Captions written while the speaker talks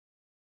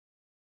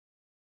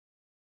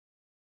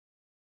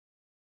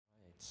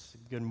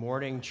Good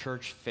morning,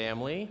 church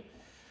family.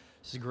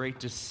 It's great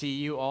to see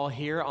you all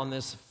here on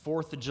this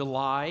 4th of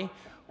July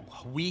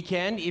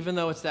weekend, even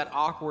though it's that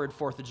awkward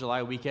 4th of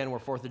July weekend where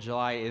 4th of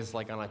July is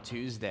like on a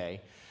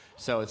Tuesday.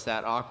 So it's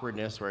that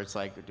awkwardness where it's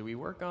like, do we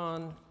work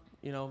on,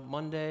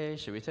 Monday?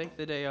 Should we take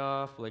the day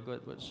off? Like,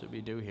 what should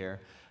we do here?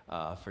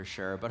 For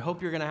sure. But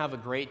hope you're going to have a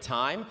great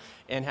time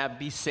and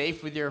be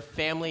safe with your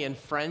family and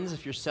friends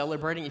if you're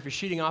celebrating. If you're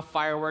shooting off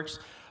fireworks,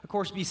 of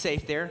course, be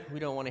safe there. We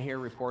don't want to hear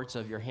reports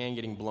of your hand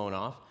getting blown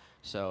off.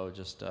 So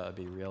just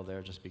be real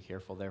there. Just be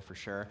careful there for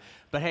sure.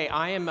 But hey,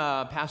 I am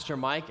Pastor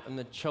Mike. I'm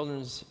the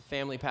children's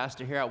family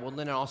pastor here at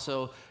Woodland and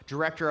also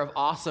director of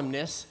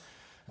awesomeness.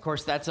 Of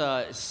course, that's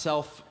a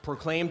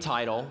self-proclaimed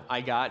title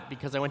I got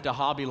because I went to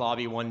Hobby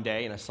Lobby one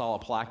day and I saw a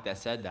plaque that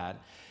said that.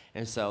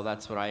 And so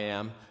that's what I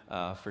am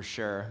for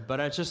sure.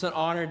 But it's just an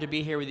honor to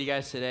be here with you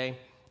guys today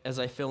as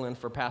I fill in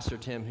for Pastor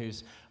Tim,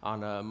 who's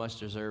on a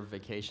much-deserved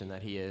vacation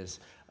that he is.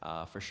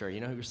 For sure.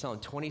 You know, we're selling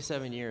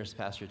 27 years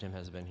Pastor Tim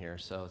has been here,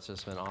 so it's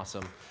just been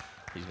awesome.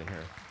 He's been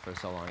here for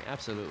so long.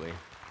 Absolutely.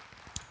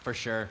 For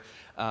sure.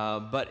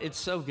 But it's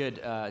so good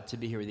to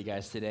be here with you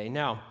guys today.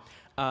 Now,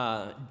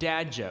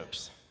 dad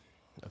jokes,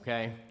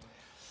 okay?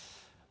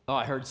 Oh,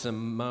 I heard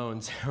some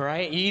moans,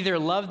 right? You either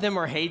love them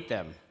or hate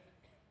them.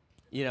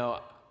 You know,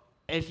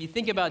 if you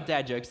think about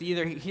dad jokes, you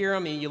either hear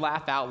them and you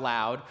laugh out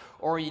loud,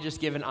 or you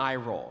just give an eye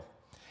roll.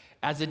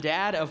 As a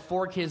dad of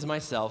 4 kids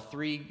myself,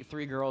 three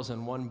girls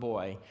and 1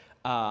 boy,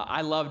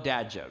 I love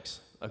dad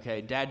jokes,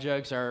 okay? Dad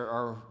jokes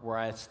are where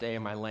I stay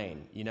in my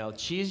lane. You know,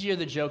 cheesier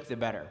the joke, the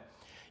better.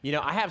 You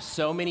know, I have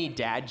so many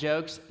dad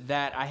jokes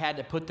that I had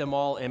to put them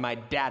all in my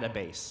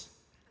database.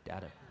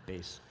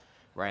 Database,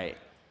 right.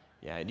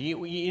 Yeah,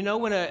 you know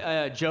when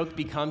a joke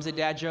becomes a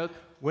dad joke?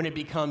 When it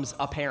becomes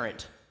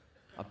apparent.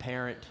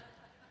 Apparent.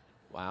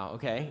 Wow,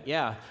 okay,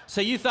 yeah.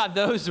 So you thought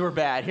those were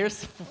bad.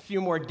 Here's a few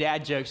more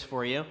dad jokes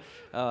for you,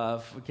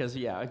 because,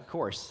 yeah, of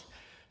course.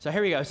 So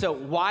here we go. So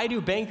why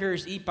do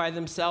bankers eat by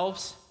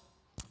themselves?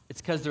 It's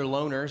because they're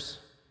loners.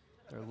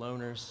 They're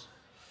loners.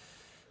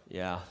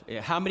 Yeah.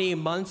 How many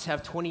months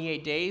have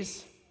 28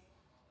 days?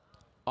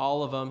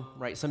 All of them,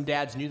 right? Some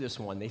dads knew this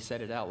one. They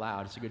said it out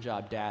loud. It's a good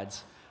job,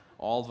 dads.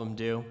 All of them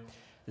do.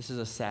 This is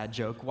a sad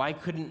joke. Why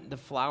couldn't the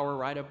flower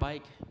ride a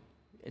bike?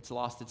 It's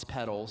lost its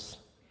petals.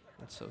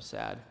 That's so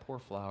sad. Poor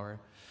flower.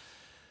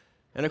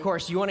 And of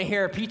course, you want to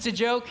hear a pizza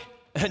joke?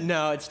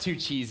 No, it's too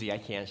cheesy. I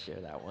can't share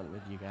that one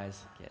with you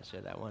guys. Can't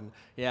share that one.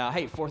 Yeah,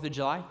 hey, 4th of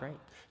July, right?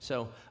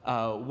 So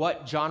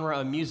what genre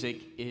of music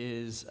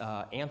is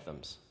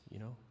anthems? You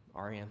know,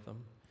 our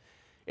anthem.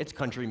 It's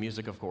country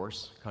music, of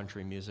course.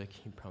 Country music.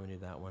 You probably knew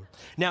that one.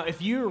 Now,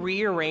 if you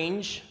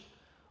rearrange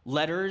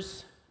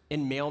letters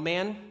in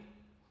Mailman,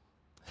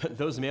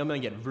 those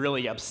mailmen get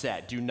really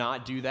upset. Do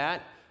not do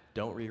that.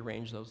 Don't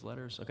rearrange those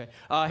letters, okay?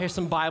 Here's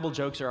some Bible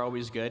jokes are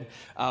always good.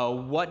 How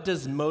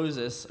does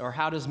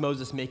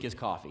Moses make his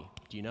coffee?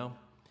 Do you know?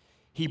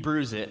 He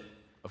brews it,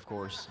 of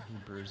course. He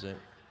brews it.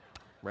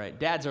 Right.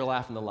 Dads are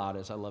laughing the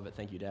loudest. I love it.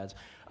 Thank you, dads.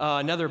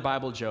 Another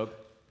Bible joke.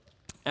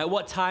 At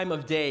what time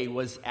of day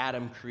was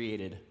Adam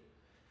created?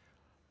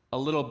 A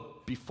little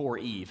before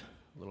Eve.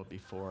 A little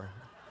before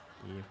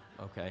Eve.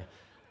 Okay.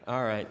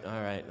 All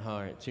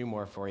right. 2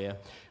 more for you.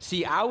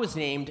 See, I was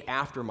named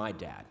after my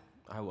dad.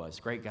 I was.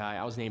 Great guy.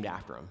 I was named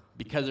after him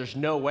because there's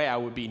no way I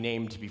would be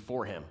named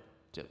before him,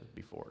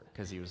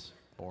 because he was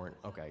born.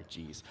 Okay,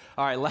 geez.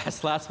 All right,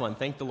 last one.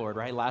 Thank the Lord,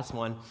 right? Last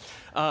one.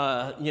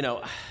 I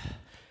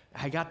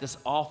got this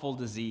awful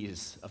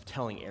disease of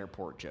telling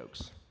airport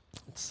jokes.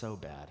 It's so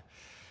bad.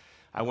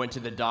 I went to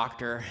the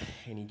doctor,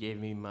 and he gave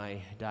me my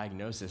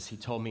diagnosis. He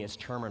told me it's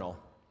terminal.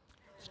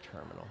 It's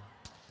terminal.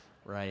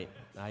 Right,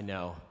 I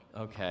know.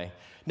 Okay.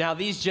 Now,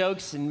 these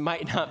jokes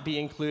might not be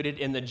included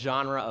in the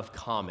genre of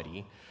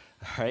comedy,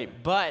 right?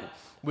 But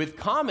with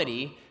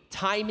comedy,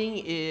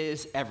 timing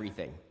is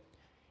everything.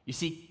 You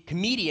see,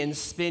 comedians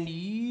spend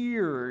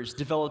years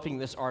developing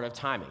this art of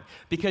timing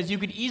because you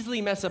could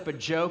easily mess up a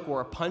joke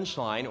or a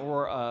punchline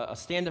or a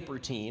stand-up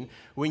routine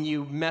when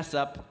you mess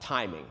up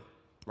timing,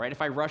 right?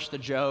 If I rushed the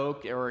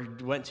joke or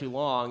went too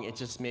long, it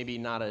just maybe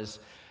not as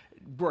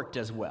worked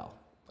as well,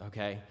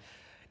 okay?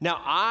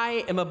 Now,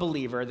 I am a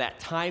believer that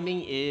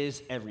timing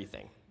is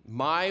everything.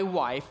 My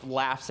wife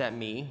laughs at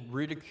me,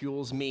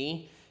 ridicules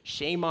me,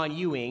 shame on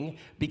youing,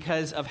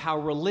 because of how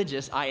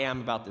religious I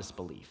am about this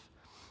belief.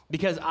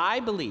 Because I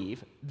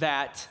believe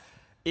that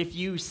if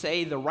you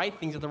say the right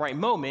things at the right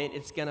moment,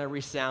 it's going to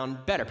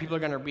resound better. People are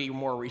going to be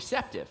more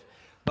receptive.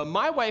 But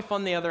my wife,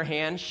 on the other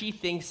hand, she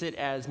thinks it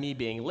as me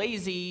being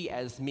lazy,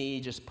 as me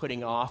just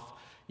putting off,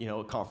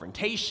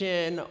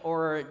 confrontation,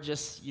 or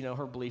just,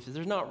 her belief is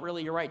there's not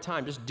really a right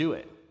time. Just do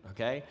it,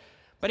 okay?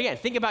 But again,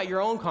 think about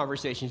your own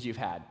conversations you've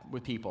had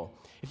with people.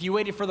 If you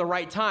waited for the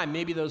right time,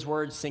 maybe those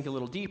words sink a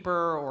little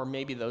deeper, or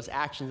maybe those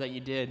actions that you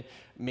did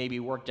maybe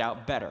worked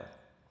out better.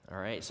 All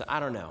right, so I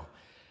don't know.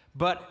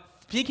 But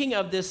speaking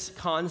of this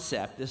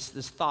concept, this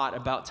thought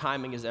about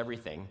timing is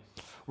everything,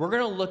 we're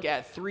going to look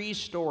at 3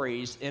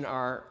 stories in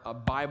our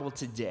Bible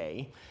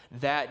today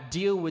that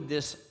deal with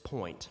this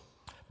point.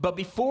 But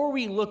before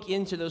we look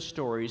into those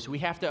stories, we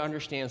have to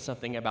understand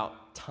something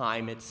about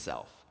time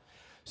itself.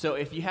 So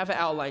if you have an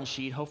outline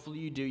sheet, hopefully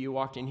you do, you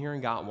walked in here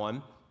and got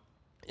one.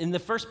 In the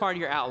first part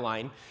of your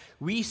outline,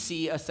 we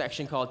see a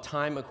section called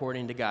Time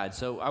According to God.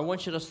 So I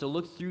want you to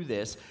look through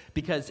this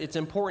because it's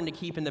important to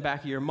keep in the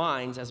back of your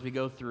minds as we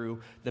go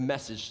through the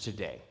message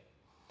today.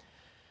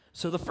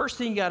 So the first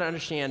thing you got to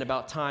understand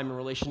about time in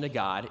relation to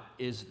God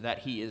is that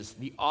he is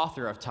the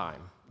author of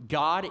time.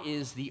 God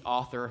is the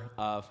author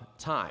of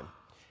time.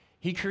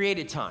 He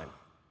created time.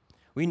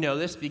 We know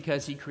this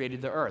because he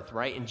created the earth,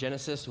 right? In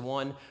Genesis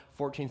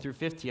 1:14 through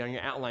 50 on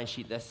your outline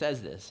sheet that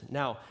says this.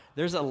 Now,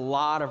 there's a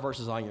lot of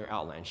verses on your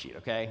outline sheet,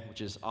 okay, which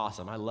is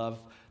awesome. I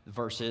love the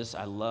verses.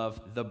 I love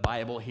the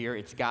Bible here.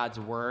 It's God's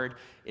word.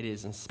 It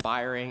is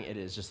inspiring. It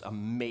is just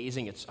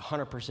amazing. It's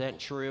 100%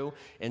 true.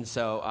 And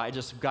so I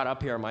just got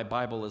up here and my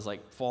Bible is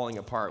like falling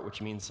apart,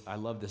 which means I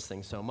love this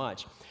thing so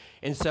much.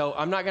 And so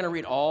I'm not going to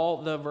read all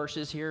the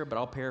verses here, but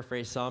I'll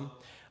paraphrase some.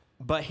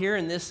 But here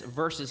in this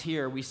verses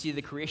here, we see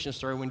the creation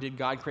story. When did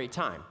God create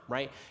time,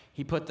 right?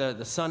 He put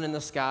the sun in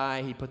the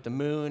sky. He put the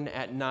moon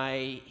at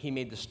night. He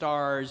made the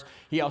stars.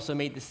 He also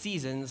made the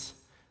seasons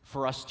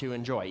for us to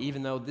enjoy,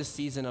 even though this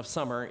season of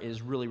summer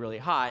is really, really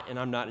hot, and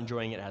I'm not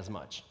enjoying it as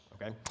much,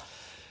 okay?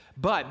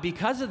 But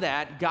because of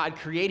that, God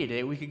created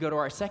it. We could go to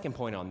our second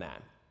point on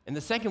that. And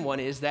the second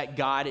one is that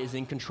God is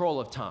in control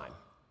of time,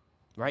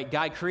 right?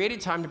 God created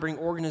time to bring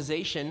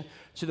organization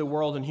to the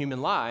world and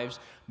human lives,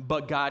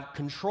 but God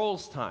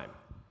controls time.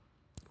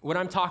 When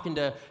I'm talking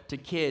to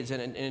kids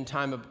and in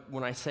time of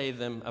when I say to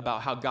them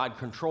about how God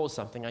controls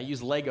something, I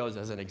use Legos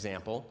as an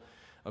example.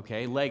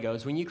 Okay,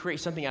 Legos. When you create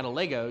something out of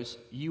Legos,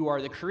 you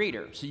are the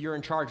creator, so you're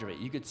in charge of it.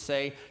 You could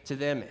say to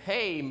them,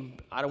 hey,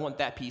 I don't want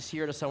that piece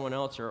here to someone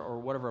else or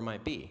whatever it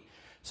might be.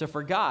 So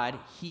for God,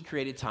 he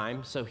created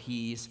time, so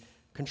he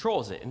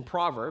controls it. In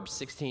Proverbs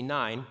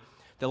 16:9,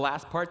 the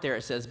last part there,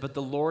 it says, but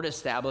the Lord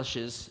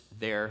establishes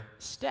their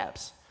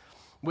steps,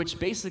 which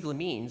basically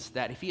means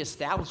that if he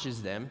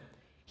establishes them,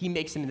 he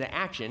makes them into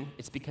action.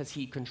 It's because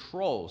he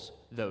controls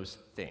those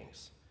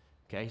things.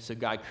 Okay, so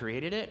God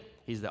created it.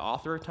 He's the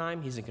author of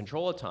time. He's in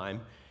control of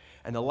time.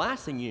 And the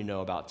last thing you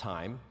know about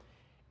time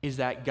is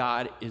that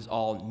God is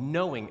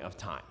all-knowing of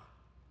time.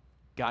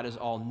 God is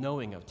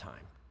all-knowing of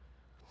time.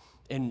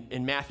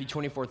 In Matthew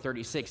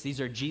 24:36, these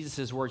are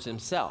Jesus' words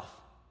himself.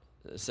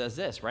 It says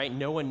this, right?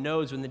 No one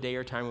knows when the day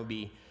or time will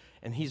be,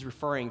 and he's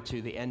referring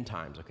to the end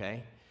times,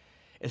 okay?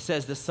 It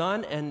says the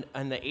Son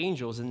and the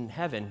angels in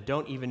heaven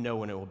don't even know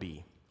when it will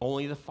be.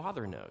 Only the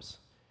Father knows.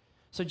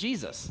 So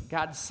Jesus,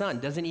 God's Son,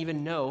 doesn't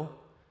even know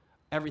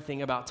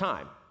everything about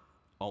time.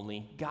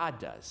 Only God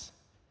does.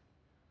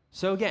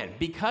 So again,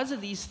 because of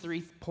these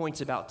 3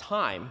 points about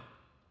time,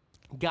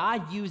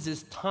 God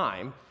uses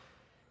time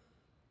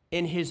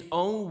in his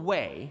own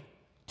way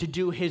to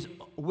do his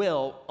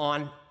will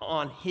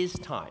on his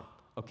time,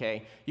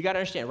 okay? You got to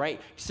understand, right?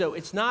 So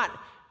it's not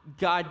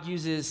God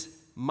uses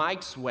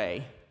Mike's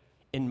way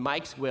in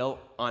Mike's will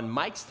on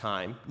Mike's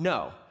time.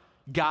 No,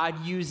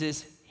 God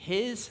uses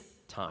his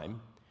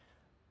time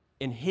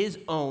in his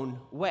own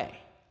way.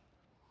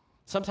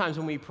 Sometimes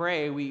when we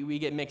pray, we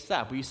get mixed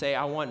up. We say,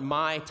 I want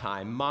my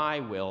time,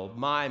 my will,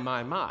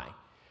 my.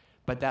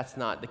 But that's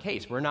not the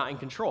case. We're not in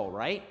control,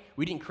 right?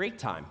 We didn't create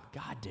time.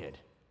 God did.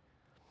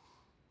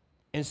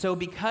 And so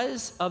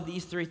because of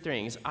these 3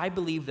 things, I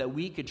believe that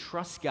we could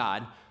trust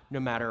God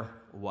no matter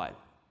what.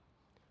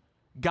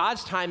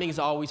 God's timing is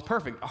always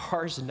perfect.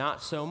 Ours,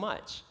 not so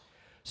much.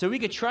 So we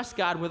could trust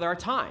God with our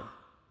time.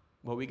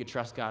 Well, we could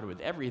trust God with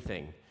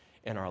everything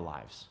in our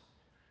lives.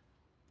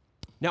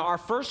 Now, our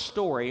first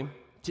story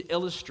to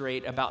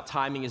illustrate about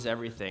timing is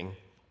everything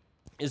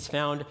is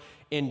found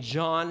in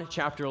John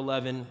chapter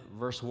 11,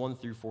 verse 1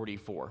 through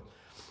 44.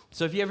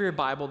 So if you have your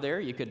Bible there,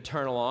 you could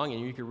turn along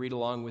and you could read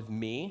along with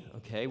me,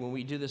 okay? When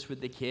we do this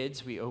with the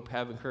kids, we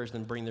have encouraged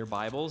them to bring their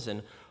Bibles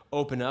and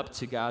open up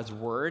to God's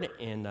Word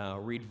and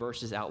read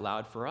verses out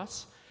loud for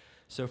us.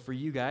 So for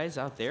you guys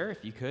out there,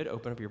 if you could,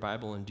 open up your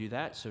Bible and do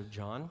that. So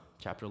John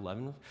chapter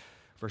 11,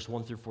 verse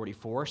 1 through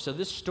 44. So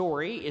this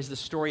story is the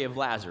story of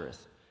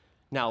Lazarus.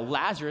 Now,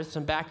 Lazarus,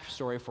 some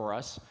backstory for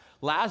us.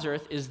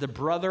 Lazarus is the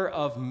brother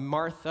of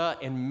Martha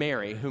and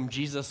Mary, whom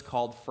Jesus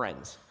called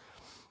friends.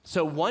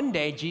 So one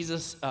day,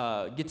 Jesus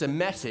gets a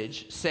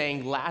message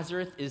saying,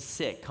 Lazarus is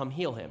sick. Come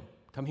heal him.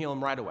 Come heal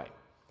him right away.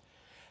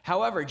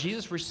 However,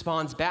 Jesus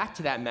responds back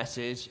to that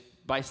message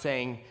by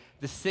saying,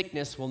 the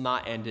sickness will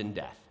not end in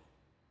death.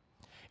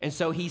 And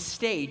so he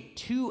stayed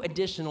 2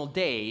 additional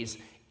days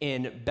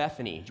in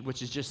Bethany,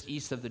 which is just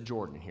east of the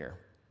Jordan here.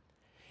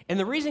 And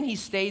the reason he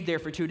stayed there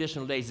for 2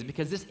 additional days is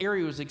because this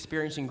area was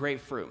experiencing great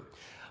fruit.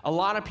 A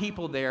lot of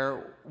people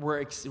there were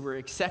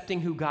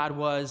accepting who God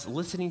was,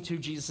 listening to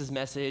Jesus'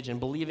 message, and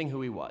believing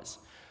who he was.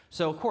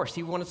 So, of course,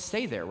 he wanted to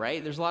stay there,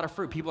 right? There's a lot of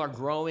fruit. People are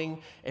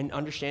growing and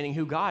understanding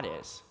who God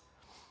is.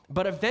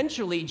 But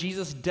eventually,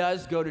 Jesus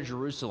does go to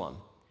Jerusalem.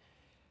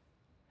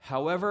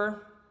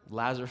 However,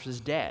 Lazarus is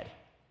dead,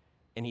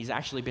 and he's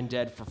actually been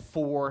dead for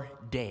 4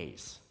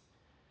 days.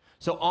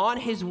 So on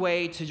his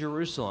way to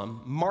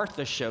Jerusalem,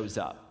 Martha shows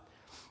up.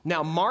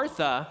 Now,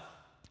 Martha,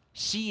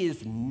 she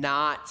is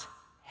not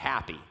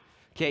happy.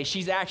 Okay,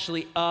 she's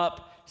actually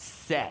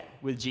upset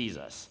with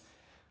Jesus,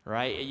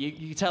 right? You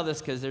can tell this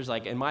because there's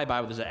in my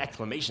Bible, there's an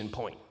exclamation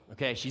point.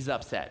 Okay, she's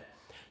upset.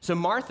 So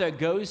Martha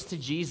goes to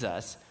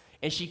Jesus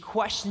and she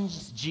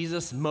questions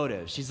Jesus'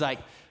 motives. She's like,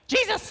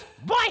 Jesus,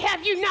 why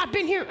have you not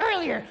been here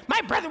earlier?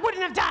 My brother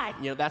wouldn't have died.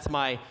 That's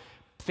my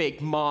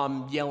fake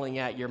mom yelling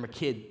at your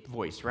kid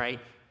voice, right?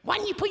 Why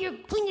don't you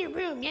clean your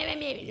room?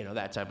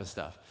 That type of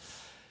stuff.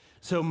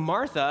 So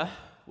Martha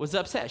was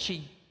upset.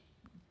 She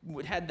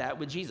had that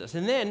with Jesus.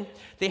 And then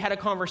they had a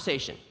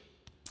conversation.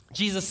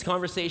 Jesus'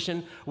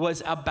 conversation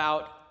was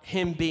about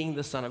him being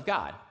the Son of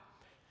God.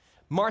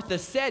 Martha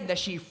said that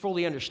she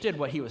fully understood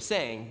what he was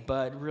saying,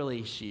 but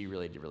she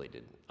really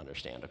didn't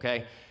understand,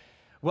 okay?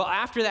 Well,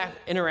 after that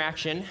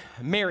interaction,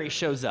 Mary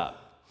shows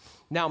up.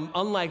 Now,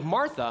 unlike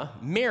Martha,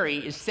 Mary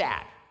is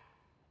sad.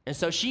 And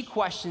so she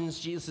questions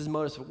Jesus'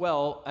 motives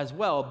as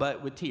well,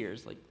 but with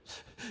tears, like,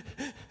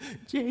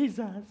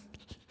 Jesus,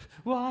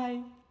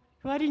 why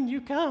didn't you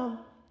come?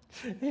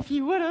 If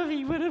he would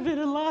have been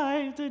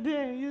alive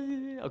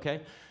today.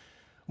 Okay.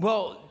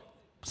 Well,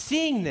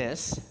 seeing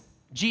this,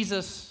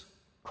 Jesus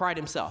cried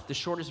himself. The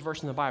shortest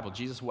verse in the Bible,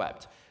 Jesus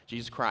wept.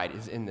 Jesus cried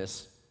is in the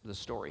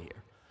story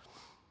here.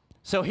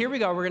 So here we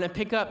go. We're going to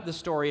pick up the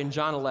story in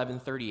John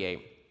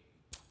 11:38.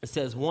 It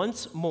says,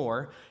 once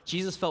more,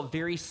 Jesus felt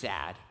very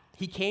sad.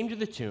 He came to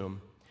the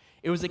tomb.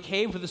 It was a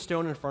cave with a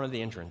stone in front of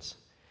the entrance.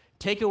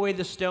 Take away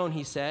the stone,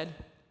 he said.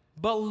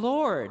 But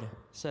Lord,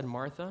 said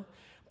Martha,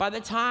 by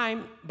this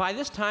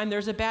time,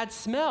 there's a bad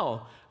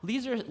smell.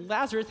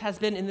 Lazarus has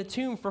been in the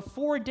tomb for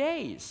 4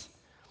 days.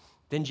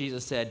 Then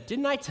Jesus said,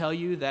 didn't I tell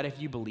you that if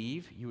you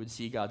believe, you would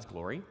see God's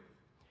glory?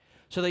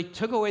 So they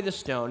took away the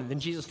stone, and then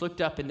Jesus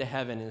looked up into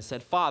heaven and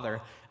said,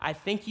 Father, I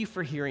thank you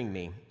for hearing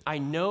me. I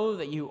know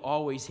that you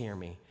always hear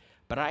me,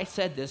 but I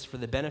said this for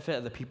the benefit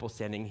of the people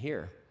standing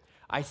here.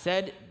 I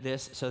said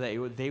this so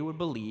that they would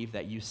believe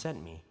that you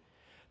sent me.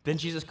 Then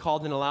Jesus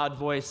called in a loud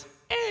voice,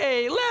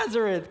 hey,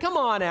 Lazarus, come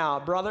on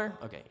out, brother.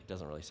 Okay, it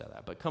doesn't really say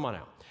that, but come on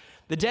out.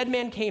 The dead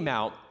man came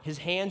out. His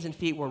hands and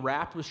feet were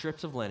wrapped with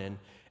strips of linen,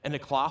 and a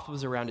cloth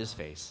was around his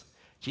face.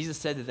 Jesus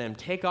said to them,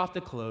 take off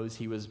the clothes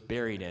he was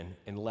buried in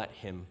and let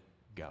him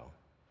go.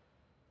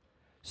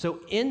 So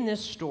in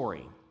this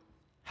story,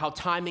 how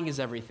timing is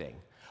everything,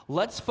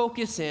 let's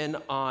focus in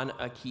on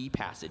a key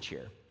passage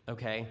here,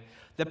 okay?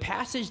 The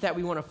passage that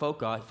we want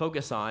to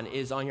focus on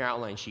is on your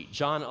outline sheet,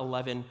 John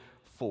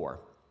 11:4.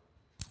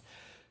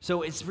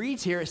 So it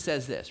reads here, it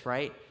says this,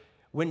 right?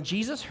 When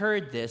Jesus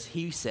heard this,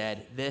 he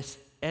said, this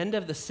end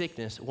of the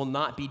sickness will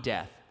not be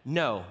death.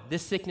 No,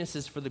 this sickness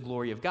is for the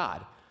glory of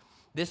God.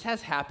 This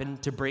has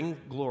happened to bring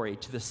glory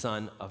to the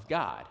Son of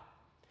God.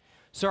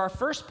 So our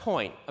first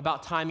point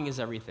about timing is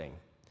everything.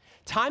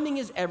 Timing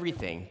is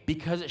everything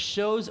because it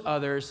shows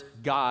others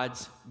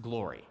God's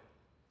glory.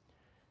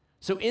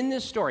 So in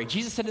this story,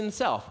 Jesus said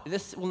himself,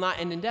 this will not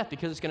end in death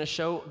because it's going to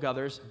show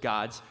others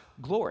God's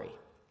glory.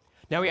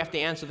 Now we have to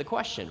answer the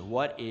question,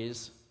 what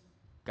is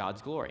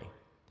God's glory?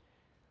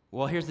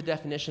 Well, here's the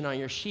definition on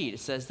your sheet. It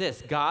says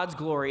this, God's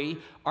glory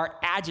are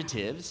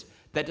adjectives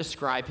that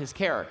describe his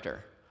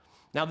character.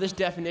 Now this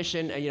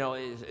definition,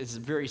 is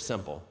very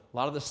simple. A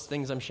lot of the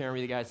things I'm sharing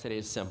with you guys today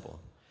is simple.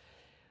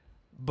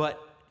 But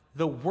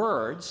the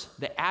words,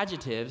 the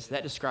adjectives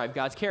that describe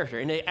God's character.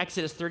 In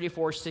Exodus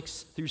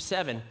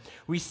 34:6-7,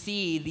 we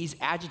see these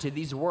adjectives,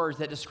 these words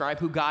that describe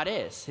who God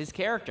is, his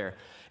character.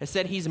 It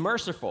said he's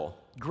merciful,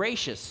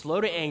 gracious, slow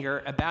to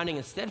anger, abounding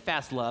in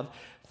steadfast love,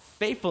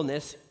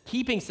 faithfulness,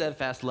 keeping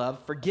steadfast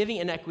love, forgiving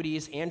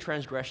iniquities and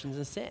transgressions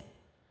and sin.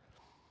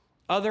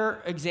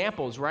 Other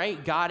examples,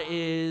 right? God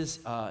is,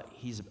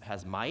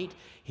 has might,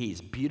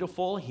 he's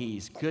beautiful,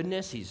 he's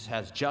goodness, he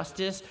has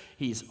justice,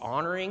 he's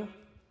honoring.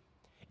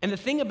 And the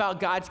thing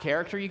about God's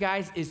character, you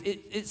guys, is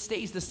it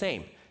stays the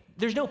same.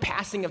 There's no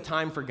passing of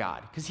time for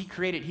God because he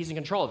created, he's in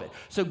control of it.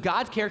 So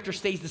God's character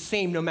stays the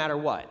same no matter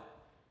what.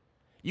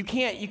 You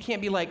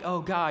can't be like,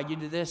 oh, God, you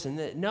did this and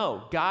that.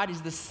 No, God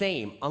is the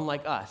same,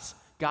 unlike us.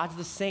 God's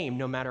the same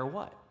no matter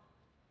what.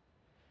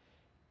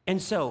 And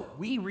so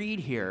we read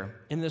here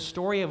in the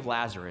story of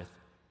Lazarus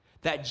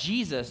that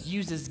Jesus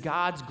uses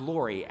God's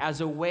glory as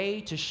a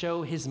way to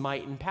show his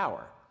might and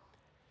power.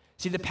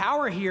 See, the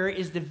power here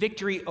is the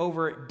victory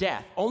over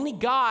death. Only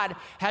God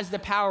has the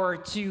power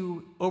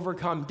to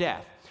overcome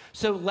death.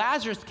 So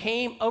Lazarus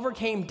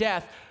overcame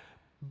death,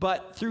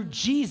 but through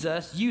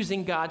Jesus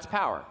using God's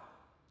power.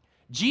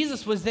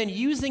 Jesus was then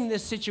using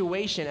this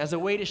situation as a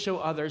way to show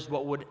others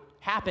what would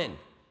happen.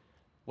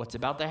 What's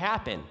about to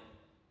happen?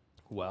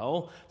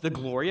 Well, the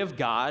glory of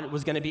God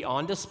was going to be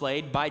on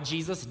display by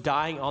Jesus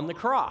dying on the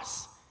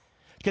cross.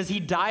 Because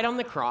he died on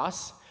the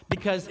cross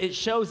because it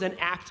shows an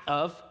act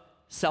of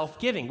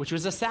self-giving, which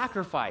was a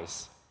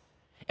sacrifice.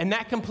 And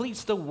that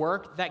completes the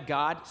work that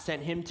God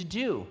sent him to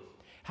do.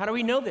 How do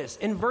we know this?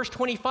 In verse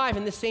 25,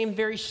 in the same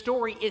very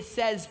story, it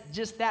says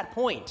just that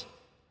point.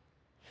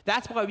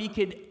 That's why we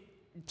could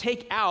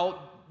take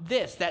out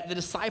this, that the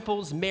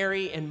disciples,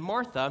 Mary and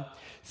Martha,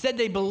 said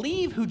they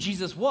believe who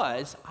Jesus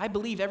was. I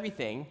believe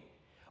everything.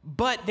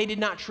 But they did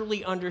not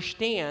truly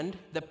understand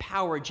the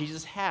power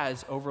Jesus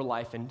has over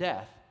life and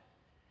death.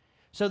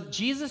 So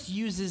Jesus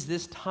uses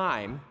this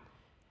time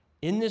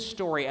in this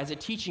story as a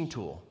teaching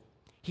tool.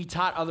 He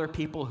taught other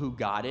people who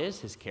God is,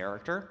 his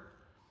character,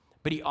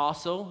 but he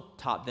also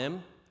taught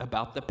them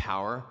about the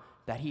power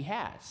that he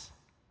has.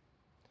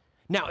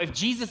 Now, if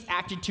Jesus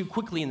acted too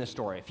quickly in the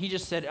story, if he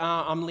just said,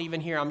 I'm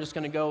leaving here, I'm just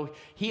going to go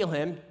heal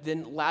him,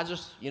 then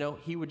Lazarus,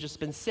 he would just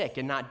been sick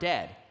and not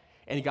dead,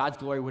 and God's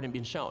glory wouldn't have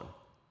been shown.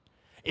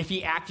 If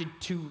he acted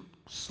too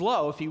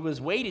slow, if he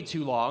was waited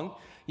too long,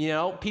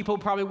 people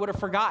probably would have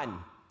forgotten,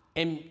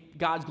 and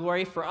God's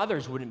glory for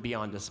others wouldn't be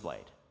on display.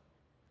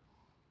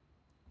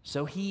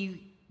 So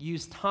he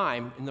used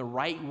time in the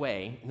right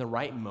way, in the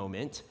right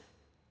moment,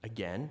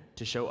 again,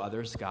 to show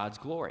others God's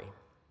glory.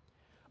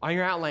 On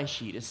your outline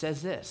sheet, it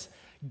says this: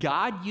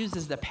 God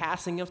uses the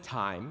passing of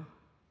time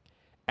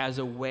as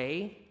a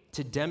way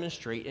to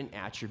demonstrate an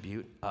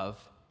attribute of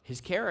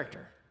his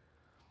character.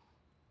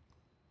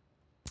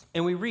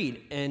 And we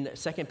read in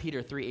 2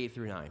 Peter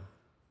 3:8-9,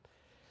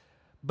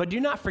 "But do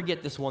not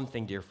forget this one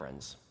thing, dear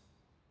friends.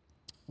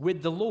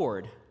 With the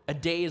Lord, a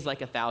day is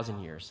like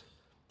 1,000 years,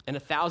 and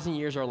 1,000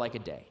 years are like a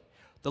day.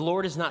 The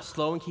Lord is not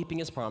slow in keeping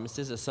his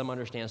promises, as some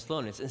understand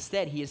slowness.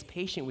 Instead, he is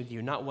patient with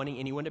you, not wanting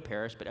anyone to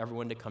perish, but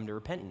everyone to come to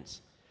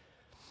repentance."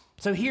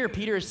 So here,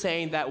 Peter is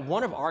saying that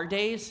one of our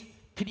days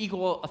could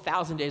equal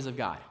 1,000 days of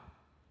God.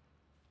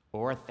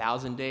 Or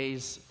 1,000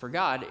 days for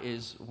God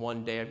is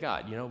one day of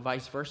God,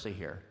 vice versa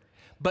here.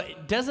 But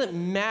it doesn't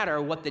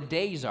matter what the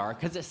days are,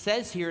 because it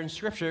says here in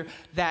Scripture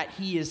that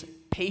he is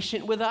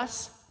patient with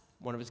us,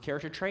 one of his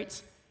character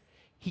traits.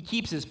 He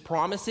keeps his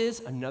promises,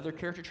 another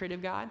character trait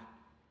of God.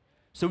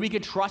 So we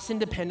could trust and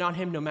depend on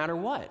him no matter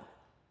what,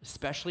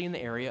 especially in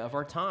the area of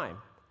our time.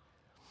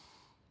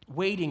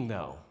 Waiting,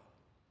 though.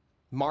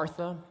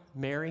 Martha,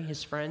 Mary,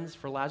 his friends,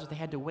 for Lazarus, they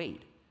had to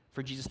wait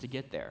for Jesus to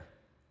get there.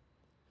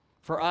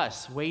 For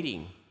us,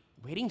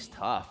 waiting's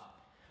tough.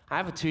 I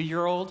have a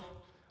 2-year-old.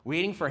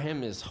 Waiting for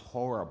him is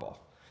horrible.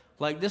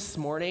 Like this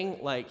morning,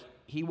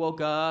 he woke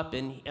up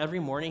and every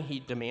morning he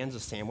demands a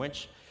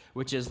sandwich,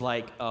 which is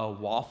like a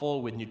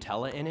waffle with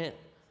Nutella in it,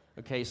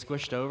 okay,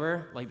 squished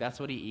over. That's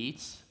what he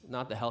eats.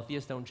 Not the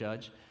healthiest, don't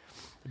judge.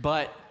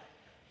 But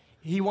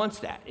he wants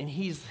that. And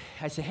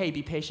I say, hey,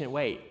 be patient,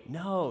 wait.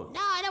 No,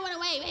 I don't want to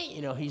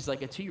wait. He's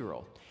like a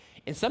 2-year-old.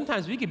 And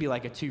sometimes we could be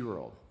like a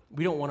 2-year-old.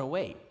 We don't want to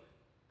wait.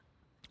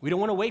 We don't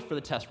want to wait for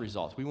the test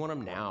results. We want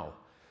them now.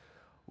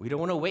 We don't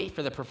want to wait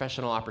for the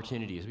professional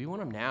opportunities. We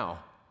want them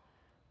now.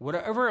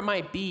 Whatever it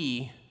might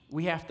be,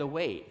 we have to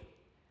wait.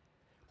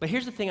 But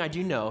here's the thing I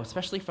do know,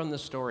 especially from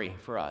this story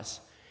for us,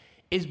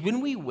 is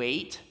when we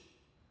wait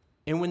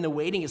and when the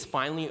waiting is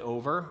finally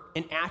over,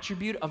 an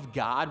attribute of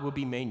God will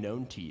be made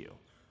known to you.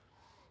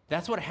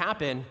 That's what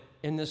happened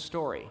in this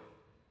story.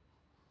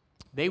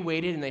 They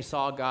waited and they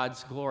saw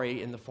God's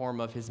glory in the form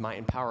of his might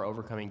and power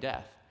overcoming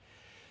death.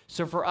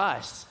 So for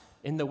us,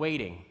 in the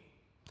waiting,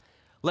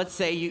 let's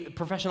say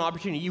professional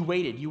opportunity, you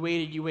waited, you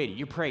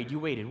prayed, you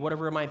waited,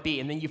 whatever it might be,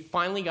 and then you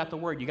finally got the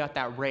word, you got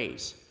that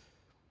raise.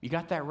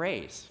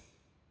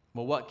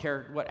 Well, what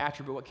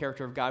attribute, what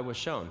character of God was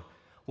shown?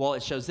 Well,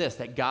 it shows this,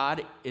 that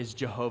God is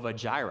Jehovah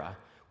Jireh,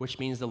 which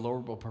means the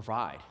Lord will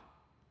provide.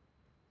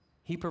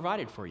 He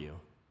provided for you.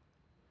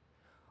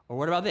 Or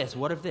what about this?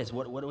 What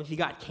if you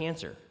got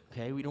cancer?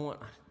 Okay,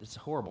 it's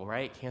horrible,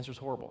 right? Cancer's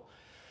horrible.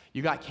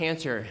 You got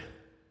cancer,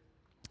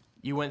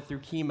 you went through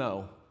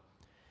chemo,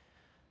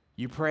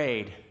 you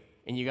prayed,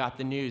 and you got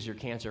the news you're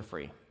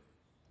cancer-free.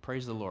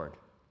 Praise the Lord.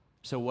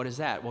 So what is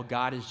that? Well,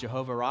 God is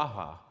Jehovah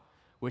Rapha,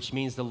 which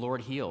means the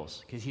Lord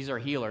heals, because he's our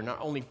healer, not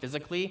only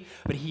physically,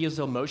 but he heals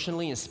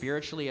emotionally and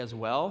spiritually as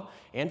well,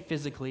 and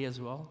physically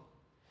as well.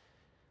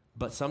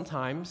 But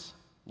sometimes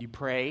you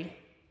pray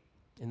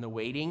in the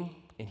waiting,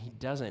 and he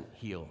doesn't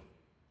heal,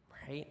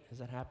 right? Has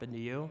that happened to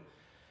you?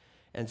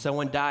 And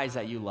someone dies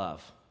that you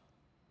love.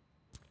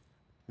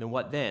 Then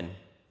what then?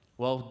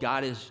 Well,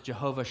 God is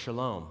Jehovah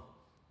Shalom,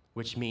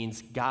 which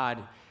means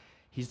God,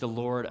 he's the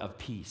Lord of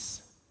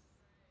peace.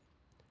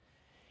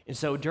 And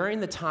so during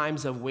the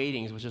times of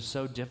waitings, which is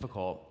so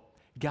difficult,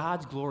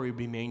 God's glory will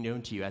be made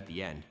known to you at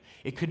the end.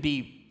 It could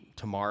be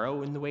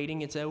tomorrow in the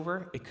waiting it's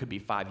over. It could be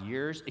 5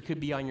 years. It could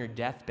be on your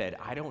deathbed.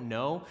 I don't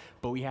know,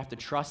 but we have to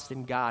trust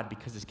in God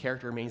because his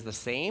character remains the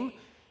same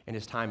and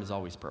his time is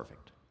always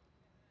perfect.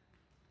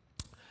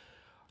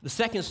 The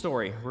second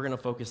story we're going to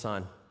focus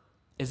on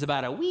is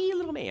about a wee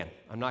little man.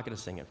 I'm not going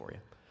to sing it for you.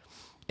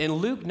 In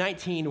Luke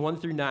 19,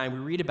 1-9, we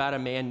read about a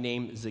man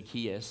named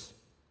Zacchaeus.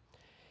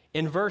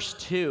 In verse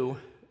 2,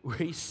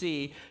 we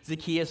see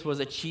Zacchaeus was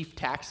a chief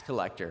tax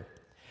collector.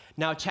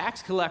 Now,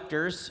 tax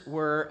collectors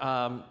were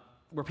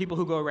people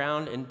who go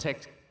around and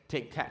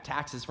take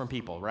taxes from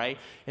people, right?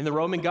 In the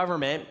Roman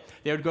government,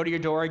 they would go to your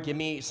door, give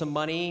me some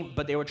money,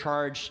 but they would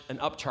charge an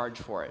upcharge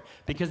for it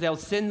because they'll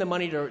send the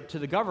money to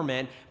the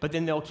government, but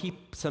then they'll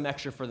keep some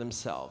extra for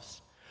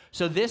themselves.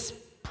 So this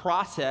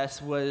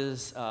process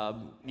was,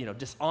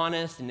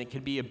 dishonest, and it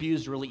could be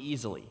abused really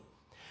easily.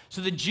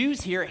 So the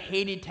Jews here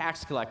hated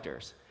tax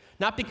collectors,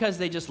 not because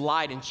they just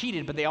lied and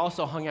cheated, but they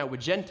also hung out with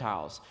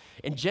Gentiles.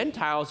 And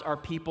Gentiles are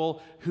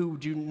people who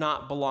do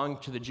not belong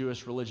to the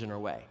Jewish religion or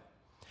way.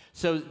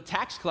 So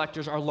tax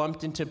collectors are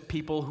lumped into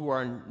people who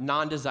are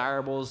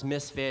non-desirables,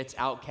 misfits,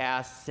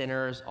 outcasts,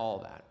 sinners, all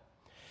that.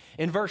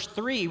 In verse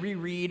 3, we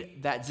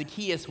read that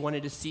Zacchaeus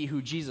wanted to see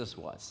who Jesus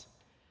was.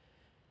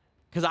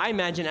 Because I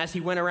imagine as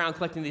he went around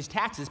collecting these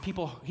taxes,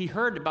 he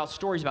heard about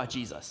stories about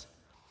Jesus.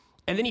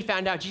 And then he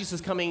found out Jesus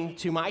is coming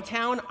to my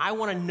town. I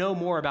want to know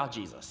more about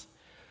Jesus.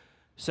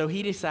 So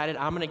he decided,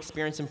 I'm going to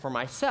experience him for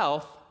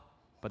myself.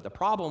 But the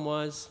problem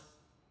was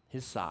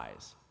his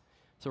size.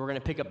 So we're going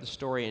to pick up the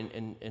story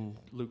in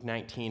Luke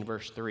 19,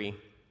 verse 3.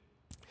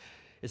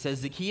 It says,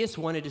 Zacchaeus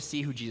wanted to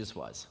see who Jesus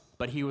was,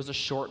 but he was a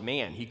short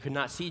man. He could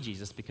not see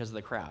Jesus because of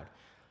the crowd.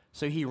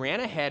 So he ran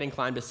ahead and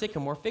climbed a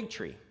sycamore fig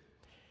tree.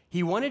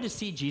 He wanted to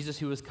see Jesus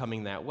who was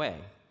coming that way.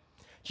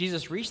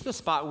 Jesus reached the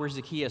spot where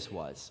Zacchaeus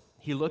was.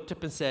 He looked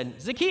up and said,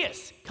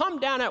 Zacchaeus, come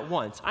down at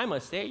once. I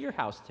must stay at your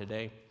house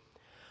today.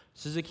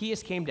 So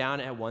Zacchaeus came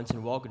down at once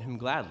and welcomed him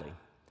gladly.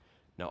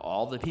 Now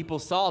all the people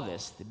saw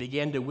this. They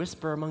began to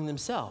whisper among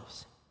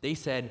themselves. They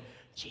said,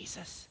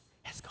 Jesus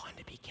has gone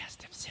to be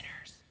guest of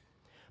sinners.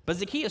 But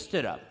Zacchaeus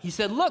stood up. He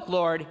said, look,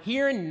 Lord,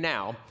 here and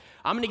now,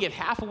 I'm going to give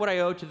half of what I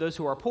owe to those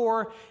who are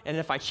poor, and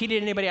if I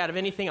cheated anybody out of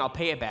anything, I'll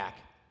pay it back.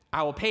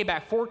 I will pay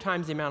back 4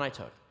 times the amount I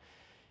took.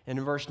 And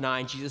in verse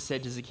 9, Jesus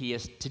said to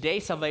Zacchaeus,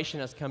 today salvation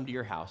has come to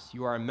your house.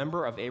 You are a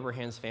member of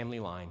Abraham's family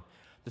line.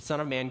 The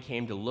Son of Man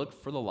came to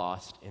look for the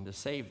lost and to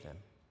save them.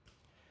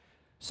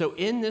 So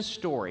in this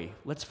story,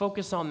 let's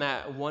focus on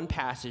that one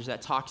passage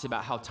that talks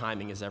about how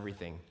timing is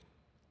everything.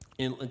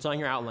 It's on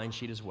your outline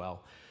sheet as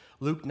well.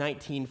 Luke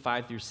 19,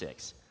 5 through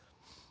 6.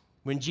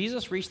 When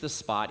Jesus reached the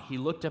spot, he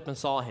looked up and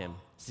saw him.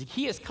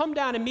 Zacchaeus, come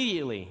down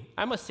immediately.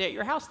 I must stay at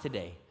your house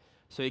today.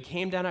 So he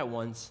came down at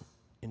once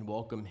and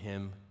welcomed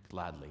him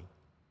gladly.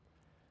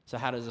 So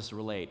how does this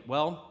relate?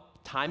 Well,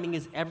 timing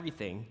is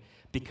everything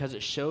because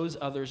it shows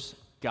others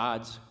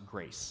God's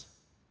grace.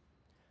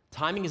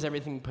 Timing is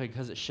everything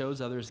because it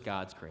shows others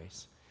God's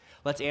grace.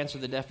 Let's answer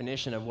the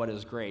definition of what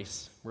is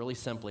grace. Really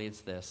simply,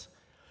 it's this.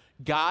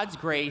 God's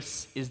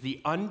grace is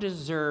the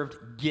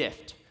undeserved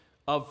gift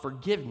of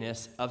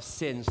forgiveness of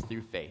sins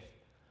through faith.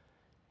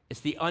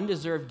 It's the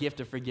undeserved gift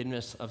of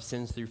forgiveness of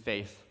sins through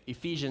faith.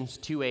 Ephesians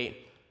 2:8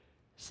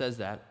 says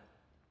that.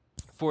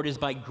 For it is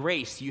by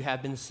grace you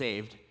have been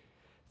saved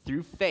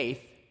through faith,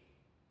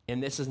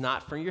 and this is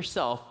not for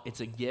yourself,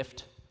 it's a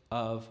gift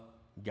of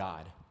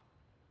God.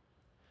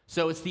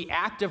 So it's the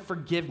act of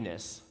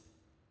forgiveness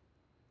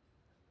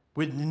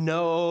with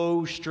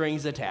no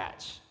strings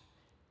attached.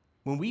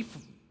 When we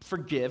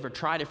forgive or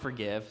try to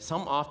forgive,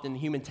 some often the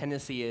human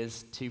tendency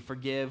is to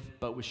forgive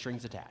but with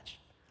strings attached.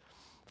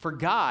 For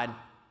God,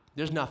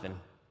 there's nothing.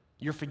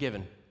 You're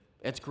forgiven.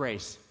 It's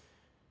grace.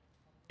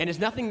 And it's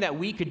nothing that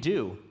we could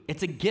do.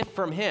 It's a gift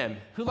from him.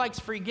 Who likes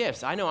free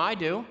gifts? I know I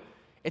do.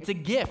 It's a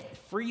gift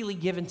freely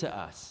given to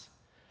us.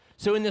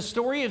 So in the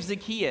story of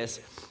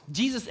Zacchaeus,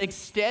 Jesus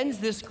extends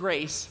this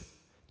grace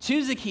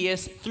to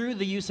Zacchaeus through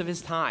the use of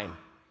his time.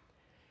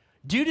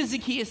 Due to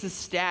Zacchaeus'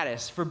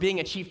 status for being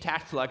a chief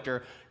tax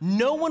collector,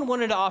 no one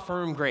wanted to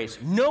offer him grace.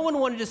 No one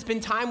wanted to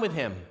spend time with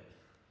him.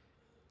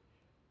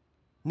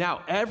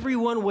 Now,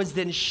 everyone was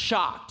then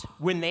shocked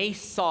when they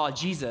saw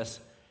Jesus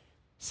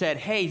said,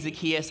 hey,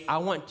 Zacchaeus, I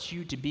want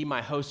you to be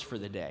my host for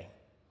the day.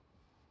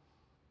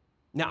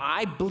 Now,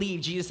 I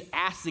believe Jesus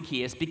asked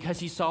Zacchaeus because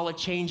he saw a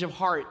change of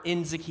heart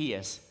in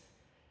Zacchaeus.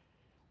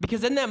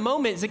 Because in that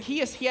moment,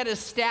 Zacchaeus, he had a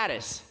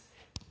status.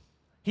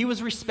 He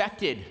was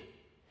respected.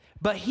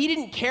 But he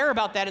didn't care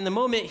about that in the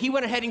moment. He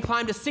went ahead and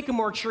climbed a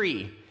sycamore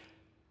tree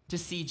to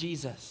see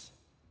Jesus.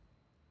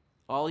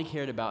 All he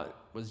cared about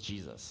was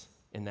Jesus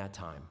in that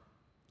time.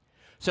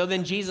 So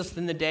then Jesus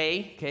in the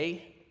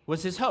day,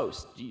 was his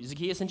host.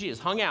 Zacchaeus and Jesus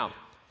hung out.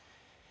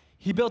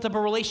 He built up a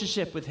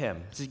relationship with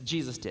him,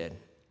 Jesus did.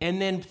 And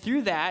then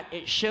through that,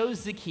 it shows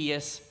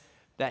Zacchaeus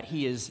that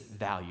he is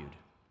valued.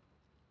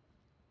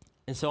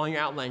 And so on your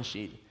outline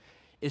sheet,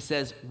 it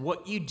says,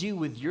 what you do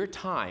with your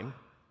time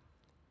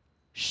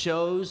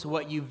shows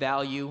what you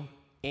value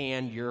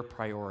and your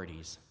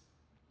priorities.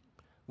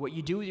 What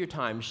you do with your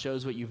time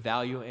shows what you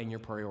value and your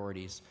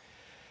priorities.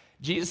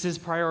 Jesus'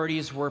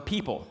 priorities were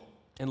people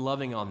and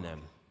loving on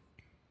them.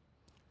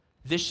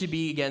 This should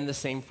be, again, the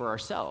same for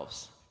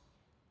ourselves.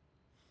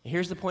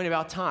 Here's the point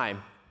about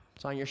time.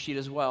 It's on your sheet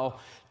as well.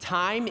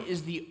 Time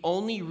is the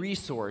only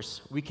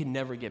resource we can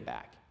never get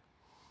back.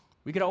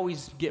 We could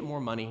always get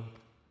more money,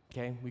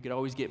 okay? We could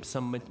always get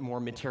some more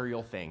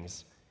material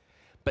things.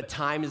 But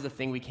time is the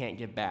thing we can't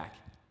get back.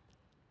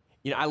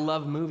 You know, I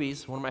love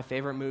movies. One of my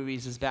favorite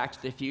movies is Back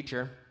to the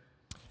Future.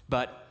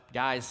 But,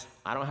 guys,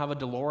 I don't have a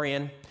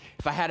DeLorean.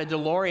 If I had a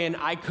DeLorean,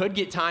 I could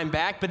get time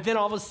back, but then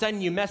all of a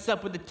sudden you mess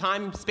up with the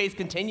time-space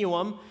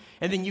continuum,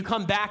 and then you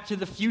come back to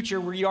the future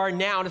where you are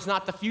now, and it's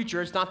not the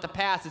future, it's not the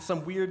past, it's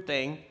some weird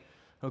thing,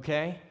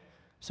 okay?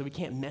 So we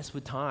can't mess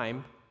with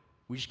time.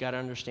 We just got to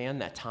understand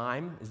that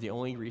time is the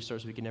only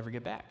resource we can never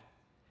get back.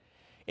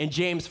 In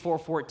James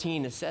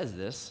 4:14, it says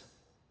this,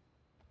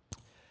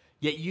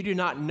 "Yet you do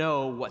not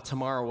know what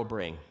tomorrow will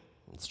bring."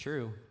 It's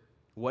true.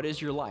 What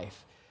is your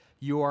life?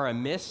 You are a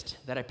mist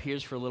that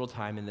appears for a little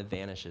time and then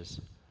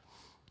vanishes.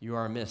 You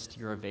are a mist.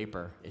 You're a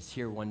vapor. It's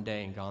here one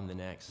day and gone the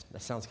next.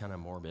 That sounds kind of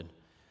morbid,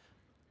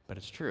 but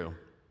it's true.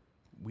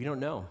 We don't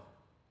know.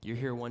 You're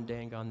here one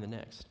day and gone the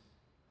next.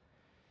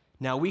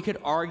 Now, we could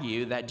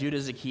argue that due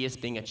to Zacchaeus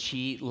being a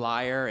cheat,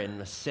 liar,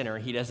 and a sinner,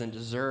 he doesn't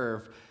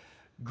deserve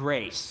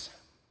grace.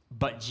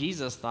 But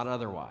Jesus thought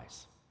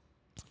otherwise.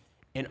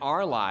 In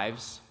our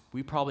lives,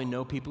 we probably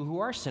know people who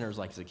are sinners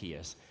like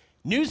Zacchaeus.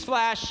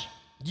 Newsflash,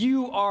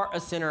 you are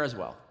a sinner as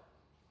well.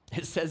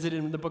 It says it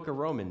in the book of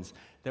Romans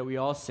that we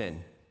all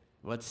sin.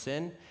 What's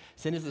sin?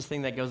 Sin is this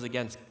thing that goes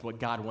against what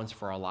God wants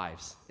for our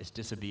lives. It's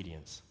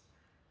disobedience.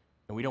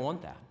 And we don't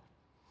want that.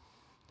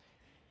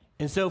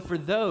 And so for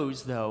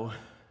those, though,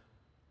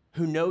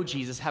 who know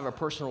Jesus, have a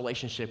personal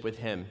relationship with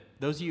him,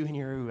 those of you in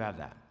here who have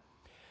that,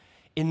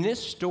 in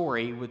this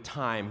story with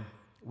time,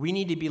 we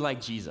need to be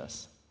like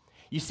Jesus.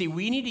 You see,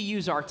 we need to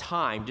use our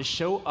time to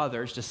show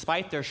others,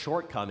 despite their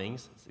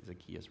shortcomings, this is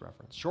Zacchaeus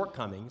reference,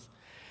 shortcomings,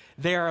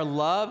 they are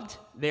loved,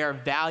 they are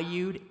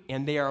valued,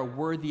 and they are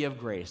worthy of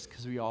grace,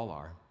 because we all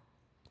are.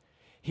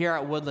 Here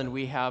at Woodland,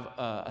 we have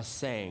a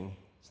saying.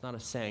 It's not a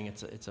saying,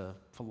 it's a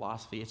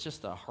philosophy. It's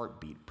just a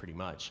heartbeat, pretty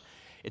much.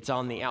 It's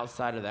on the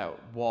outside of that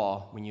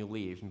wall when you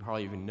leave. You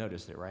probably even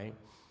noticed it, right?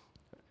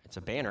 It's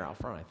a banner out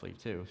front, I believe,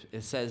 too.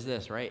 It says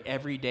this, right?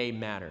 Every day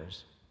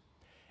matters.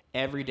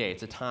 Every day,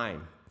 it's a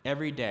time.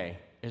 Every day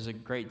is a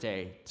great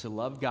day to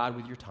love God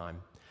with your time,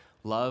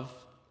 love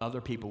other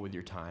people with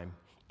your time,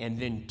 and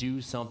then do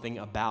something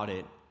about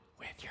it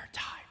with your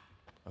time,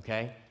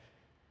 okay?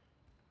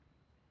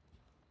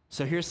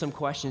 So here's some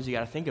questions you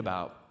got to think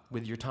about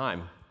with your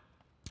time.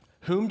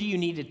 Whom do you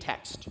need to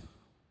text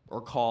or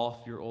call,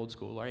 if you're old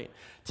school, right?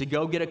 To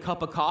go get a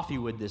cup of coffee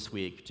with this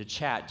week, to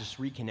chat, just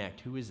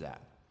reconnect. Who is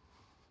that?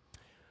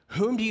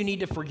 Whom do you need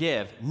to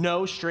forgive?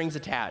 No strings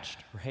attached,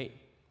 right?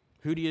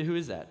 Who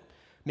is that?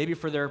 Maybe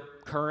for their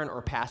current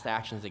or past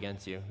actions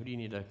against you. Who do you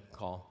need to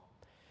call?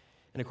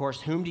 And of course,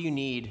 who do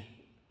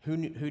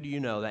you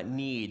know that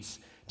needs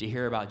to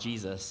hear about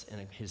Jesus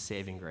and his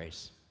saving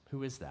grace?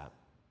 Who is that?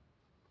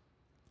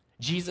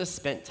 Jesus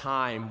spent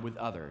time with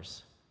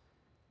others.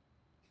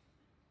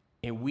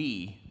 And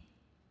we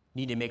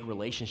need to make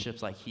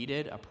relationships like he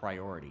did a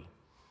priority.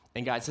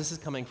 And guys, this is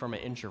coming from an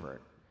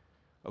introvert,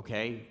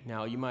 okay?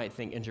 Now, you might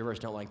think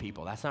introverts don't like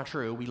people. That's not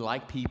true. We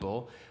like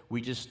people.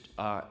 We just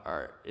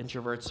are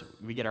introverts.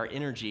 We get our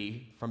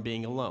energy from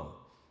being alone.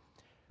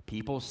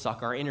 People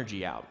suck our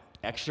energy out.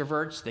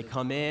 Extroverts, they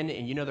come in,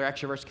 and you know they're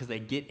extroverts because they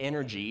get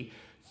energy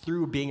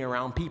through being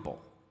around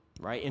people,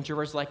 right?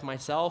 Introverts like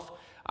myself,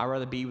 I'd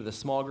rather be with a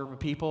small group of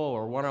people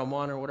or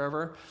one-on-one or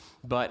whatever.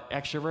 But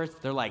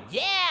extroverts, they're like,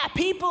 yeah,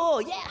 people,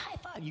 yeah, high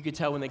five. You could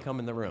tell when they come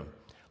in the room.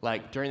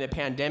 Like during the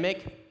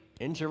pandemic,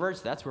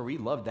 introverts, that's where we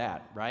loved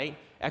that, right?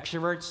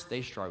 Extroverts,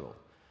 they struggled,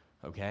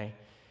 okay?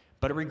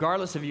 But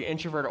regardless of you're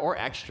introvert or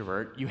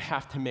extrovert, you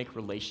have to make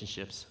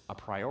relationships a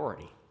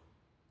priority.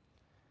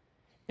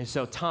 And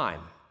so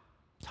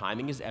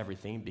timing is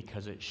everything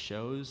because it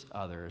shows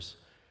others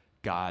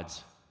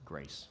God's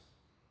grace.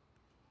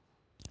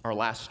 Our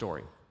last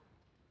story.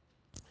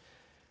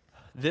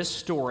 This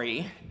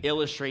story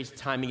illustrates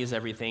timing is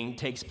everything,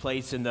 takes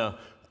place in the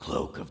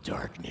cloak of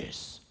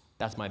darkness.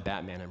 That's my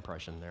Batman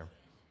impression there.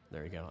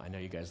 There you go. I know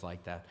you guys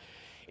like that.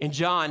 In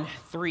John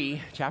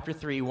 3, chapter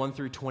 3, 1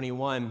 through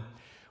 21,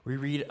 we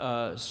read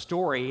a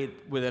story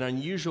with an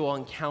unusual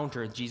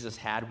encounter Jesus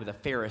had with a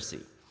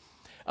Pharisee.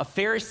 A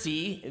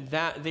Pharisee,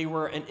 that they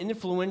were an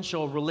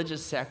influential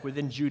religious sect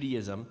within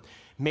Judaism,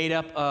 made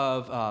up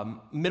of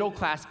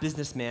middle-class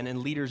businessmen and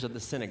leaders of the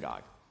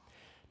synagogue.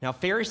 Now,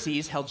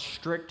 Pharisees held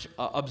strict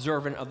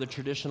observance of the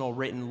traditional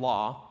written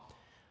law,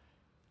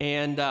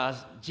 and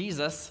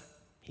Jesus,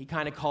 he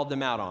kind of called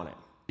them out on it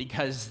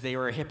because they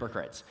were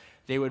hypocrites.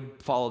 They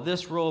would follow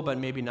this rule, but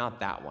maybe not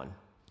that one.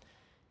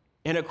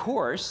 And of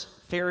course,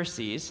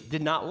 Pharisees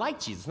did not like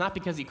Jesus, not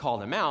because he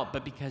called them out,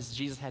 but because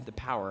Jesus had the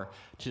power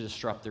to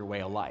disrupt their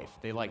way of life.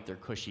 They liked their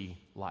cushy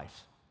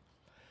life.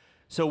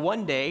 So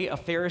one day, a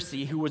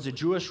Pharisee who was a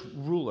Jewish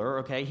ruler,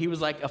 okay, he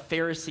was like a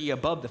Pharisee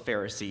above the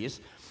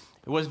Pharisees,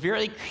 was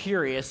very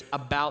curious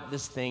about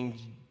this thing,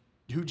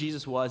 who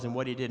Jesus was and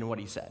what he did and what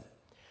he said.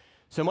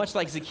 So much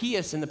like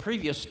Zacchaeus in the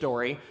previous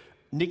story,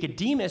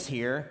 Nicodemus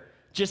here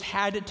just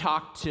had to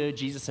talk to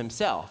Jesus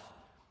himself.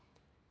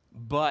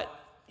 But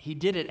he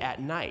did it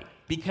at night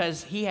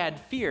because he had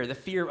fear, the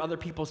fear of other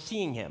people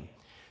seeing him.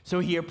 So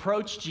he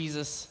approached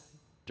Jesus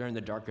during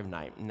the dark of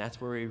night, and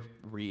that's where we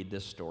read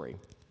this story.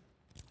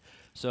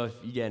 So if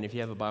you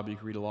have a Bible, you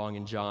can read along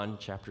in John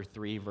chapter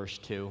 3, verse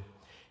 2.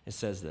 It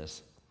says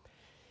this.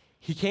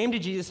 He came to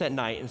Jesus at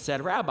night and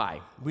said, "Rabbi,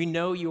 we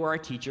know you are a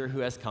teacher who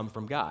has come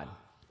from God.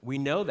 We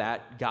know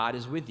that God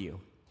is with you.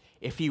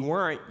 If he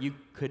weren't, you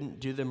couldn't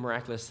do the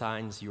miraculous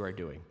signs you are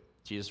doing."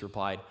 Jesus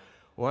replied,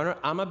 What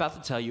I'm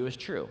about to tell you is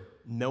true.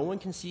 No one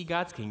can see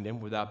God's kingdom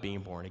without being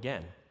born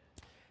again.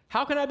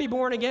 How can I be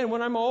born again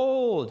when I'm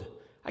old?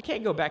 I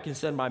can't go back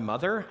inside my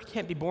mother. I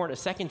can't be born a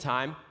second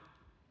time.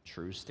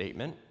 True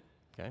statement.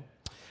 Okay.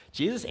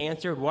 Jesus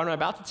answered, what I'm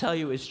about to tell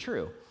you is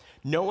true.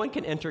 No one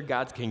can enter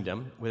God's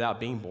kingdom without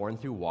being born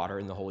through water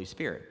and the Holy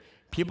Spirit.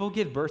 People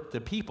give birth to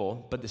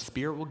people, but the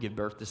Spirit will give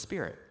birth to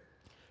spirit.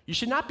 You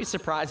should not be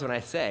surprised when I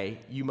say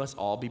you must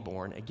all be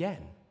born again.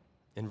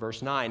 In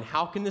verse 9,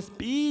 how can this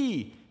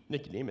be?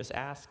 Nicodemus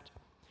asked.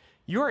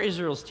 You are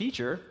Israel's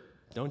teacher.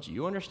 Don't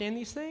you understand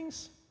these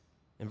things?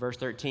 In verse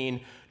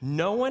 13,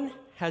 no one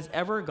has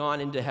ever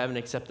gone into heaven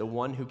except the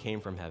one who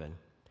came from heaven.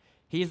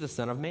 He is the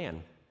Son of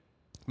Man.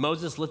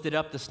 Moses lifted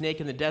up the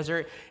snake in the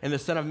desert, and the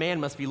Son of Man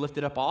must be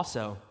lifted up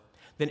also.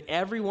 Then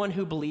everyone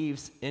who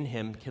believes in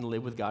him can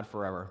live with God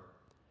forever.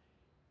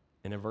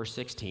 And in verse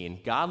 16,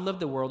 God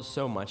loved the world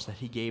so much that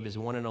he gave his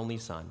one and only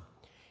Son.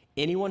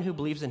 Anyone who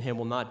believes in him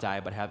will not die,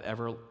 but have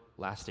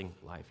everlasting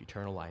life,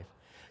 eternal life.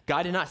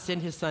 God did not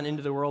send his Son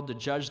into the world to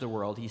judge the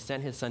world. He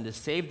sent his Son to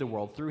save the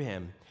world through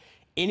him.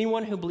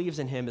 Anyone who believes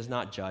in him is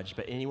not judged,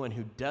 but anyone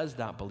who does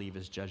not believe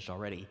is judged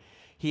already.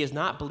 He has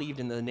not believed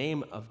in the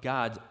name of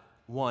God's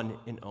one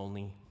and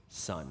only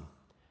Son.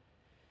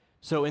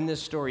 So in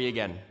this story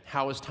again,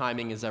 how is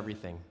timing is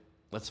everything.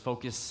 Let's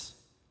focus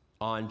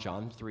on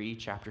John 3,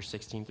 chapter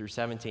 16 through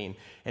 17.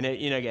 And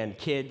again,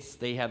 kids,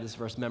 they have this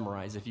verse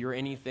memorized. If you're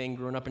anything,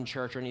 growing up in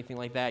church or anything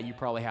like that, you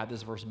probably have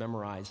this verse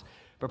memorized.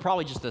 But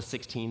probably just the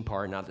 16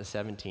 part, not the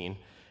 17.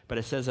 But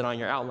it says it on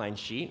your outline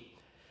sheet.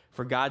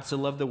 For God so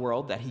loved the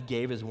world that he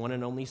gave his one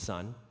and only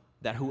Son,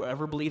 that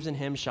whoever believes in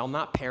him shall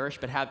not perish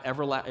but have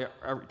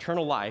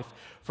eternal life.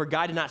 For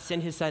God did not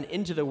send his Son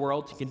into the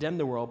world to condemn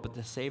the world, but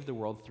to save the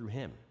world through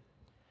him.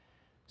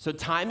 So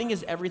timing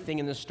is everything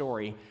in the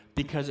story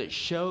because it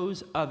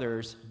shows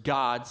others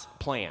God's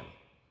plan.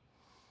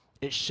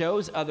 It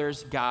shows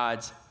others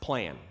God's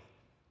plan.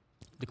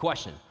 The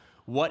question,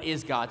 what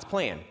is God's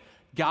plan?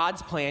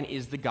 God's plan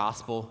is the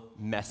gospel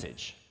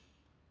message.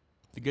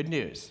 The good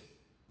news.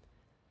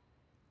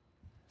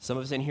 Some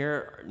of us in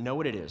here know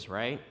what it is,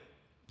 right?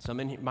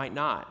 Some might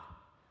not.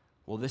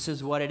 Well, this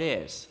is what it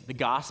is. The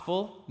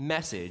gospel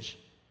message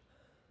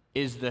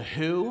is the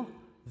who,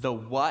 the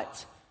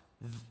what,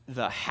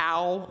 the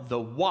how, the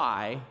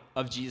why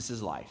of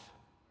Jesus' life.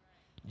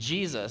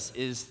 Jesus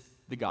is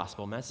the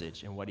gospel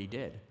message and what he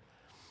did.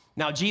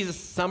 Now, Jesus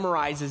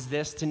summarizes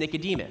this to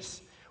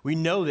Nicodemus. We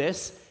know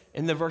this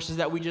in the verses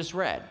that we just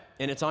read,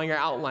 and it's on your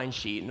outline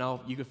sheet, and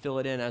you can fill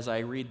it in as I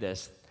read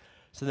this.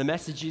 So the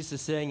message Jesus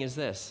is saying is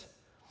this: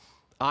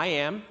 I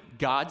am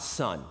God's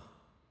Son.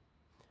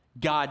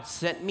 God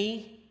sent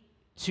me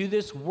to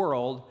this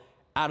world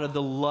out of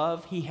the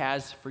love he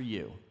has for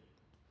you.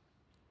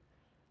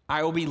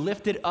 I will be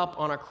lifted up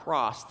on a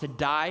cross to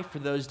die for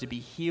those to be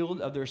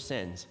healed of their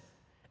sins.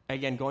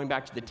 Again, going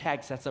back to the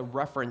text, that's a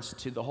reference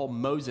to the whole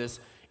Moses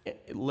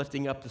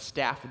lifting up the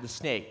staff of the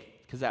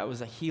snake, because that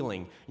was a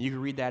healing. You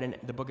can read that in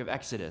the book of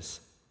Exodus.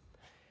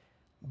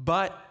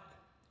 But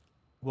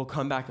will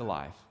come back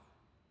alive.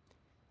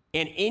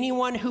 And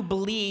anyone who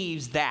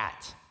believes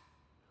that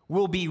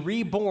will be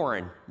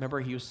reborn.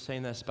 Remember he was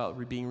saying this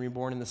about being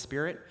reborn in the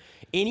Spirit?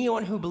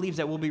 Anyone who believes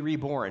that will be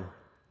reborn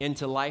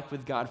into life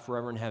with God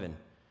forever in heaven.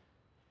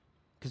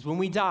 Because when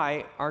we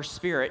die, our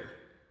spirit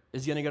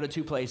is going to go to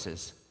two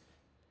places,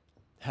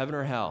 heaven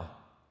or hell.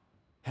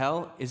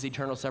 Hell is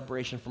eternal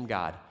separation from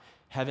God.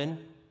 Heaven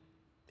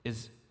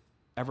is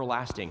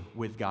everlasting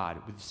with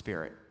God, with the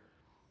Spirit.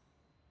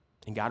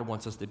 And God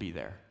wants us to be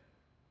there.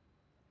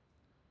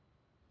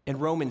 In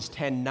Romans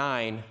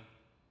 10:9,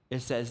 it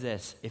says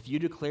this: if you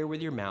declare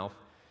with your mouth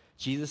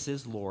Jesus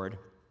is Lord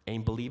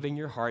and believe in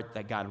your heart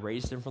that God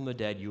raised him from the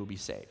dead, you will be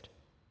saved.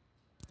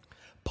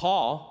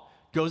 Paul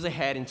goes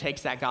ahead and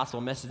takes that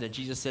gospel message that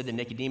Jesus said to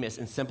Nicodemus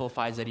and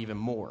simplifies it even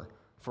more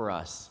for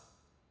us.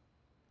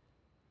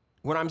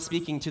 When I'm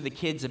speaking to the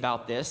kids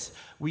about this,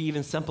 we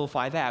even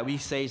simplify that. We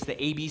say it's the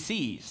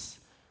ABCs.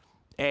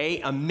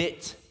 A,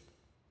 admit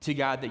to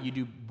God that you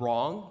do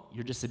wrong,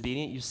 you're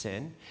disobedient, you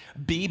sin.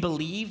 B,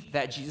 believe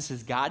that Jesus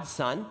is God's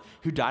Son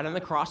who died on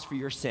the cross for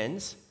your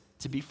sins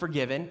to be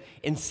forgiven.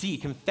 And C,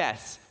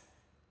 confess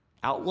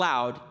out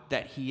loud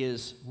that he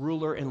is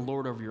ruler and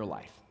Lord over your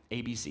life.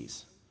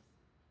 ABCs.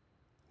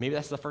 Maybe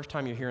that's the first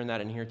time you're hearing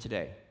that in here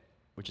today,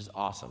 which is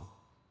awesome.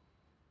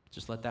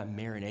 Just let that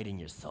marinate in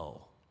your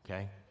soul,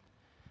 okay?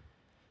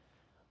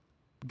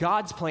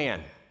 God's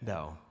plan,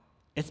 though,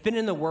 it's been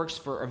in the works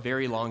for a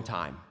very long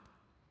time.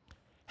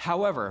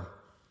 However,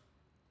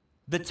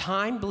 the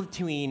time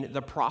between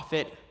the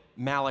prophet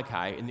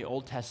Malachi in the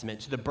Old Testament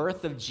to the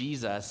birth of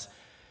Jesus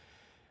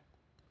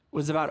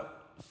was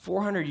about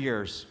 400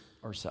 years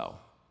or so.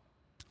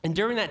 And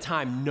during that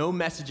time, no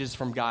messages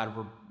from God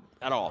were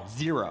at all.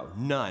 Zero.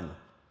 None.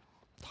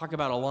 Talk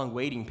about a long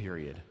waiting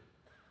period.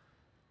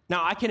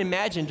 Now, I can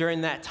imagine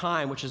during that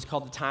time, which is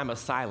called the time of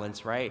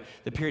silence, right?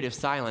 The period of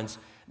silence,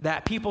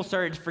 that people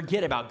started to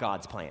forget about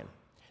God's plan.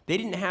 They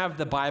didn't have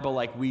the Bible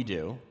like we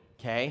do,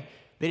 okay?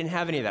 They didn't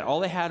have any of that. All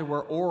they had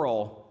were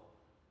oral,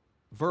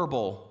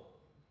 verbal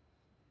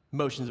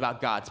motions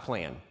about God's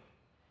plan.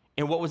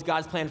 And what was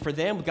God's plan for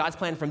them? God's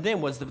plan for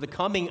them was the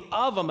coming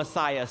of a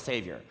Messiah, a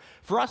Savior.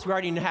 For us, we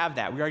already have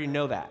that. We already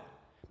know that.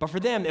 But for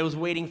them, it was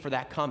waiting for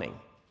that coming.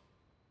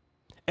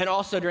 And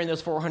also during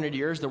those 400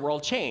 years, the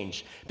world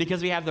changed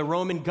because we have the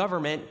Roman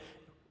government,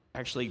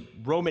 actually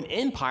Roman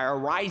Empire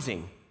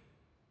rising,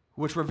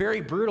 which were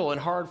very brutal and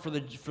hard for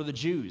the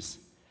Jews.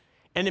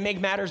 And to make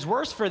matters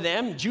worse for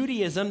them,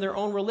 Judaism, their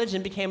own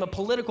religion, became a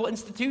political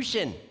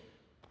institution.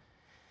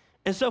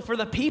 And so for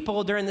the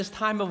people during this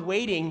time of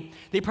waiting,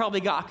 they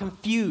probably got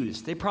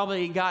confused. They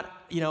probably got,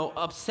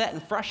 upset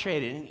and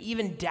frustrated and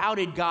even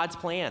doubted God's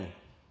plan.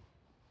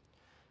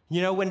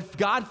 When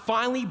God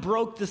finally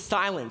broke the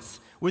silence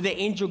with the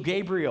angel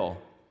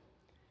Gabriel,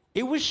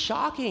 it was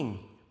shocking.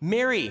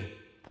 Mary,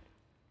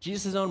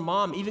 Jesus' own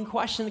mom, even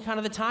questioned kind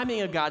of the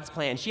timing of God's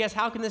plan. She asked,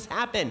 how can this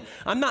happen?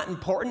 I'm not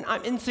important.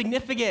 I'm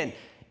insignificant.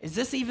 Is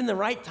this even the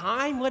right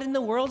time? What in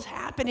the world's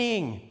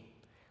happening?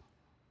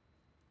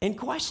 And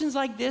questions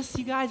like this,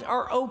 you guys,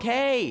 are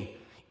okay.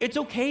 It's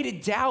okay to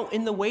doubt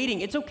in the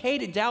waiting. It's okay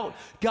to doubt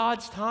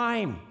God's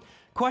time.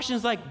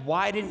 Questions like,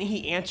 why didn't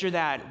he answer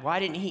that? Why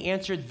didn't he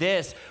answer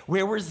this?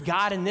 Where was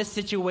God in this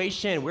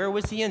situation? Where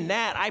was he in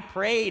that? I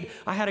prayed.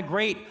 I had a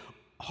great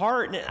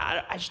heart, and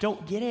I just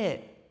don't get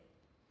it.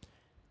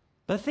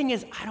 But the thing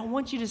is, I don't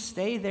want you to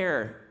stay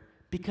there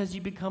because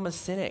you become a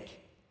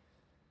cynic.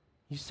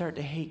 You start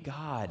to hate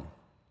God.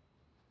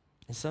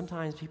 And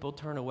sometimes people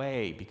turn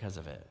away because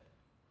of it.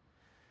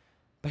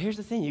 But here's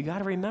the thing, you got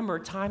to remember,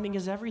 timing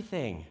is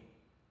everything.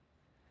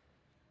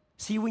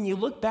 See, when you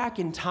look back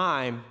in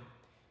time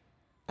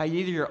at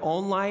either your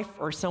own life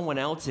or someone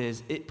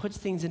else's, it puts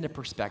things into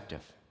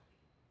perspective.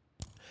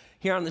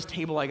 Here on this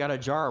table, I got a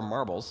jar of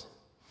marbles.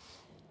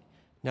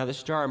 Now,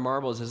 this jar of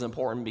marbles is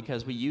important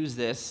because we use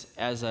this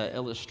as an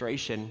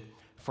illustration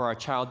for our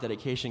child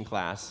dedication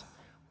class.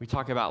 We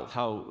talk about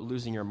how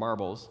losing your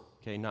marbles,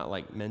 okay, not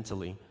like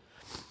mentally.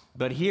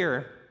 But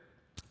here,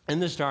 in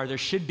this jar, there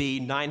should be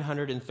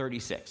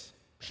 936,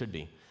 should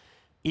be.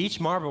 Each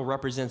marble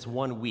represents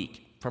 1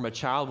 week, from a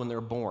child when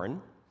they're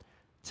born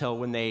till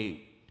when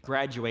they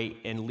graduate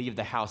and leave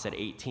the house at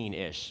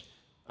 18-ish.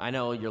 I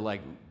know you're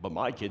like, but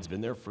my kid's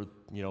been there for,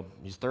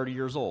 he's 30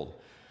 years old,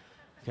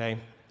 okay?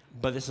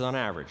 But this is on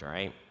average, all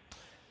right?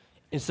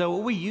 And so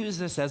we use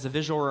this as a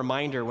visual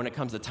reminder when it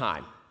comes to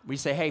time. We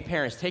say, hey,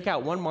 parents, take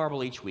out 1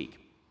 marble each week.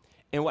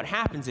 And what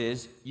happens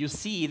is you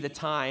see the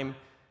time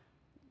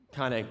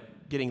kind of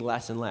getting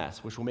less and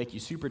less, which will make you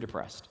super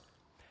depressed.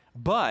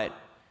 But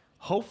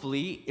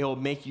hopefully it will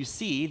make you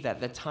see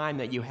that the time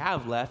that you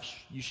have left,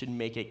 you should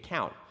make it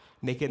count,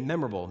 make it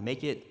memorable,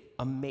 make it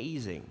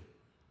amazing.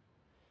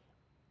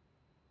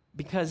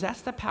 Because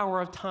that's the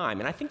power of time.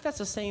 And I think that's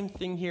the same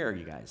thing here,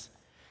 you guys.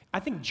 I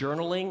think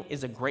journaling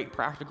is a great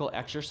practical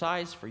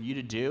exercise for you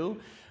to do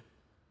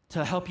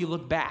to help you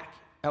look back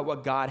at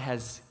what God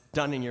has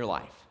done in your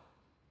life.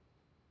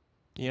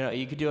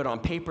 You could do it on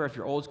paper if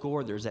you're old school,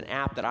 or there's an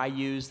app that I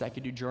use that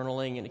could do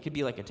journaling, and it could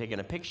be like taking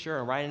a picture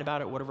and writing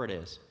about it, whatever it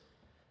is.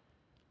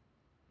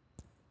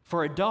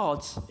 For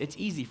adults, it's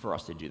easy for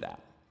us to do that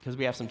because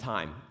we have some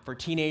time. For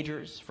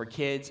teenagers, for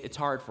kids, it's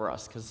hard for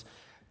us because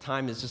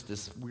time is just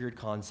this weird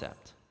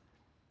concept.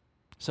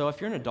 So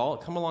if you're an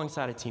adult, come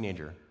alongside a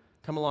teenager,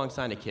 come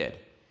alongside a kid,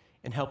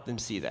 and help them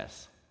see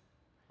this.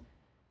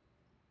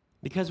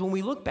 Because when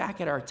we look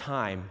back at our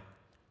time,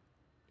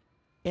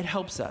 it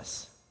helps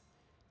us.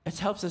 It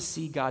helps us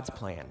see God's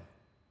plan.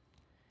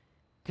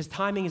 Because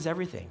timing is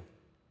everything.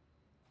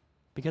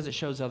 Because it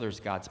shows others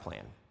God's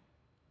plan.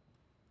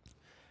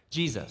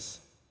 Jesus,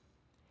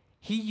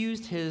 he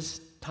used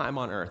his time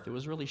on earth. It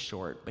was really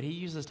short, but he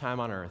used his time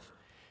on earth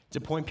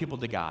to point people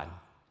to God.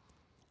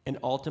 And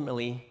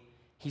ultimately,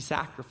 he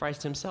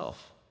sacrificed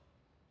himself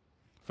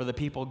for the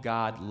people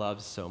God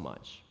loves so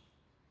much.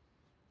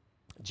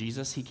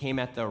 Jesus, he came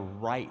at the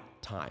right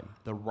time,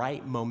 the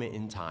right moment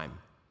in time,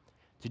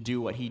 to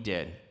do what he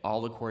did,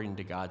 all according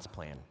to God's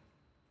plan.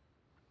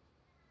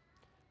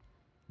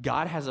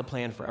 God has a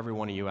plan for every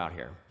one of you out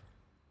here,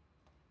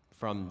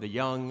 from the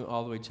young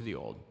all the way to the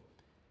old.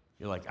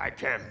 You're like, I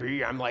can't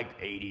be, I'm like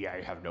 80,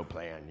 I have no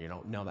plan.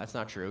 No, that's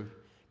not true.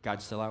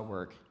 God's still at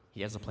work.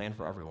 He has a plan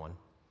for everyone.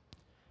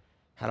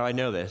 How do I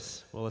know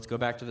this? Well, let's go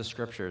back to the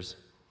scriptures.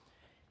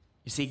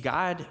 You see,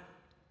 God,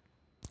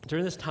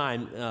 during this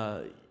time,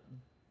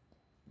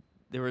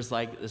 there was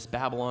like this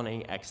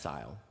Babylonian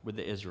exile with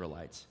the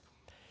Israelites.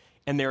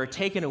 And they were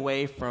taken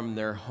away from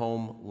their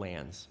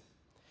homelands.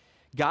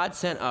 God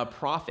sent a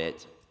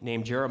prophet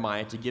named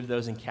Jeremiah to give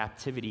those in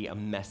captivity a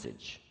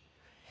message.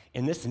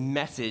 And this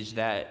message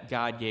that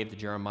God gave to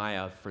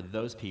Jeremiah for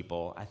those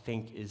people, I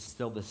think, is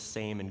still the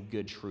same and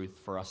good truth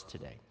for us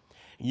today.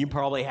 And you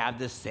probably have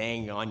this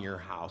saying on your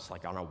house,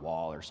 like on a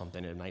wall or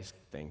something, a nice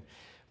thing.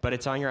 But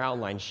it's on your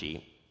outline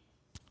sheet.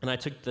 And I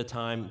took the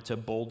time to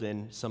bold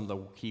in some of the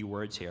key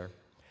words here.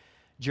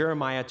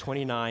 Jeremiah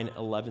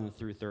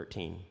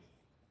 29:11-13.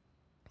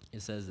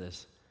 It says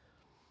this,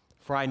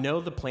 "For I know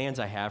the plans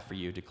I have for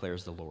you,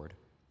 declares the Lord.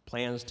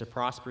 Plans to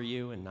prosper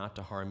you and not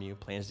to harm you,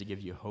 plans to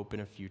give you hope in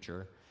a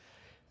future.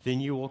 Then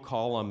you will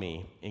call on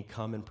me and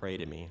come and pray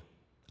to me.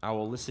 I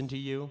will listen to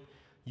you.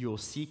 You will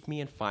seek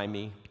me and find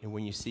me, and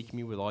when you seek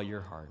me with all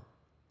your heart.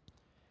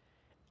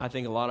 I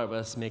think a lot of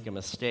us make a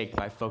mistake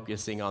by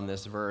focusing on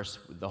this verse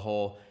with the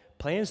whole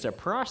plans to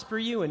prosper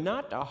you and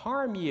not to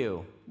harm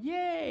you.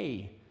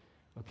 Yay!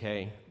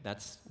 Okay,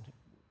 that's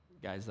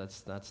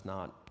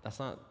not,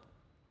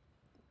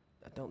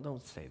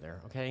 don't stay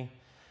there, okay?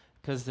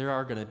 Because there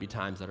are going to be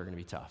times that are going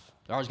to be tough.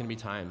 There are going to be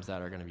times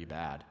that are going to be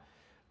bad.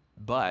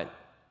 But,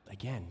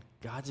 again,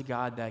 God's a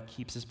God that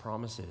keeps his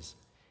promises.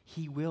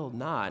 He will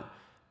not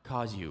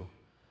cause you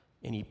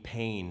any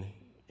pain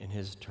in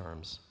his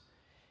terms.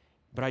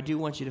 But I do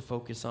want you to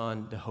focus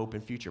on the hope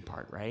and future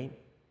part, right?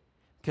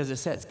 Because it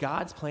says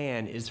God's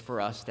plan is for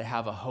us to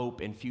have a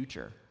hope and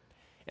future.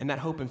 And that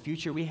hope and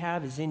future we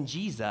have is in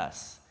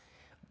Jesus.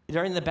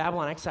 During the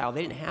Babylon exile,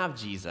 they didn't have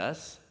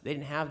Jesus. They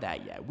didn't have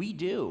that yet. We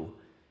do.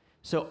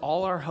 So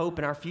all our hope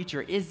and our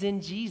future is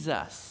in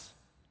Jesus.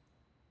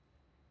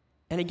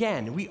 And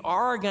again, we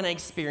are going to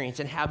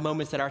experience and have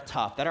moments that are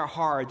tough, that are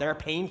hard, that are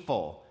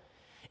painful.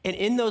 And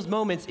in those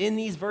moments, in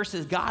these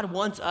verses, God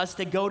wants us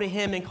to go to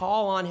him and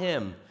call on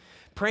him.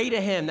 Pray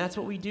to him. That's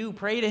what we do.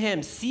 Pray to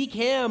him. Seek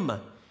him.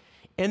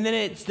 And then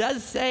it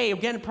does say,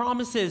 again,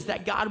 promises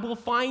that God will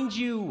find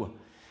you.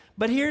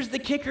 But here's the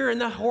kicker and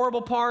the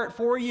horrible part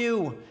for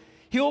you.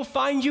 He'll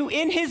find you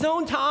in his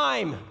own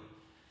time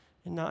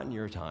and not in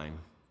your time.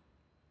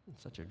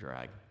 It's such a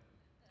drag,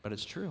 but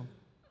it's true.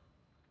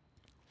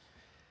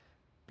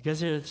 Because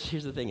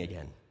here's the thing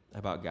again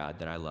about God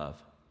that I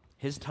love.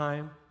 His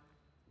time,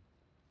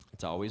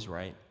 it's always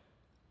right.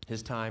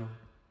 His time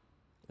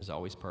is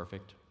always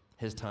perfect.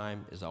 His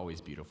time is always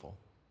beautiful.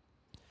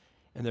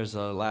 And there's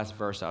a last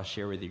verse I'll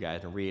share with you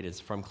guys and read. It's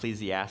from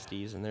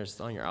Ecclesiastes, and there's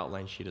on your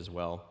outline sheet as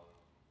well.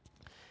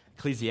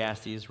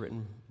 Ecclesiastes,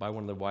 written by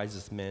one of the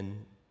wisest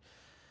men.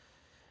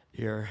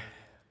 Here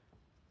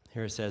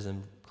it says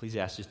in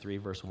Ecclesiastes 3,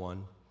 verse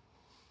 1,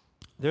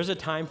 there's a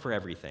time for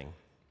everything.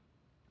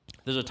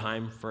 There's a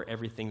time for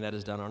everything that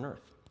is done on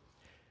earth.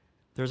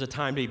 There's a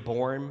time to be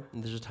born,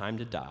 and there's a time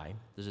to die.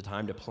 There's a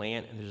time to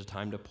plant, and there's a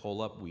time to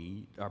pull up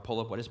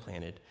what is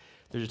planted.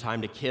 There's a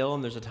time to kill,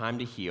 and there's a time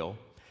to heal.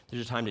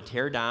 There's a time to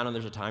tear down, and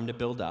there's a time to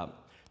build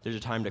up. There's a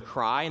time to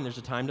cry, and there's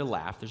a time to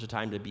laugh. There's a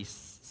time to be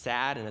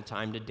sad, and a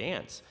time to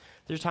dance.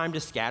 There's a time to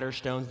scatter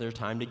stones, there's a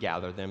time to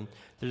gather them.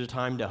 There's a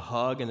time to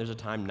hug, and there's a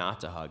time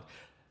not to hug.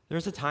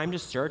 There's a time to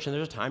search, and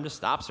there's a time to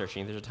stop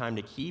searching. There's a time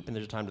to keep, and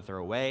there's a time to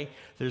throw away.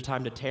 There's a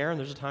time to tear, and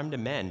there's a time to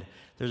mend.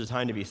 There's a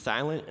time to be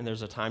silent, and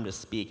there's a time to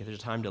speak. There's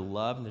a time to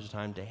love, and there's a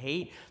time to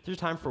hate. There's a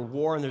time for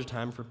war, and there's a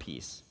time for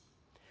peace.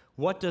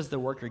 What does the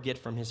worker get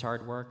from his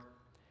hard work?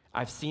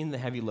 I've seen the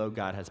heavy load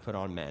God has put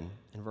on men.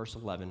 In verse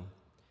 11,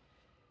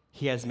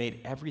 he has made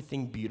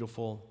everything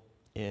beautiful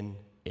in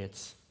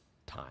its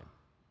time.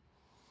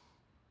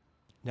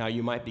 Now,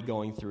 you might be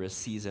going through a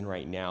season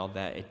right now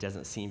that it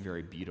doesn't seem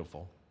very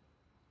beautiful,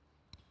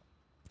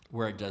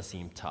 where it does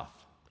seem tough,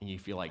 and you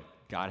feel like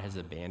God has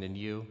abandoned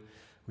you,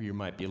 where you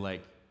might be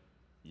like,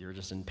 you're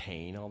just in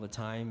pain all the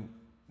time,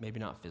 maybe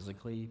not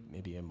physically,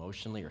 maybe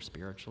emotionally or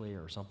spiritually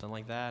or something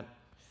like that.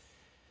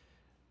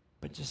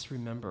 But just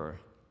remember,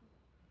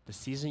 the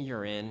season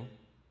you're in,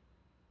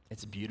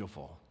 it's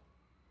beautiful.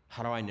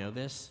 How do I know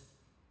this?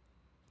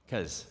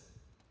 Because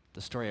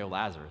the story of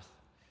Lazarus,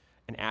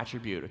 an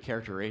attribute, a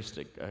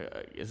characteristic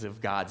is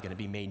of God's going to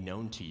be made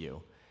known to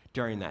you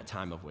during that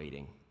time of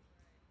waiting.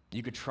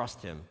 You could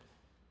trust him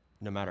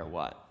no matter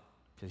what,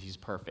 because he's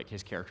perfect.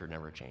 His character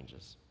never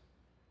changes.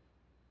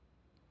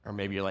 Or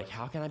maybe you're like,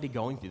 how can I be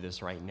going through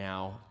this right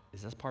now?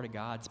 Is this part of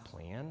God's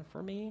plan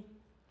for me?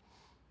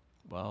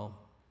 Well,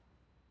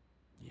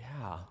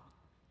 yeah,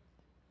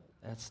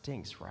 that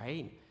stinks,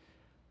 right?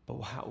 But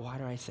why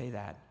do I say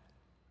that?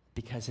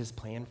 Because his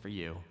plan for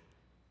you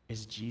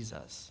is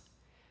Jesus.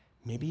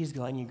 Maybe he's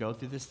letting you go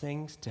through these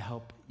things to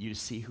help you to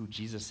see who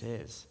Jesus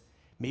is.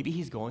 Maybe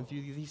he's going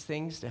through these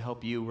things to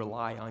help you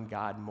rely on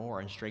God more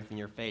and strengthen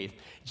your faith.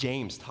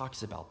 James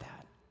talks about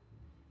that,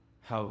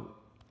 how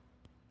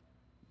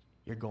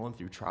you're going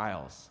through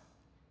trials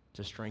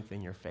to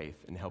strengthen your faith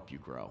and help you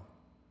grow.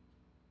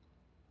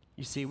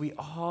 You see, we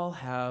all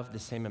have the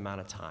same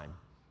amount of time,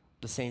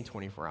 the same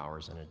 24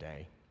 hours in a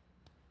day.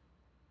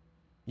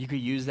 You could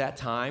use that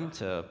time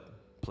to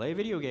play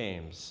video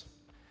games,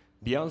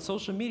 be on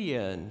social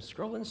media and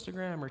scroll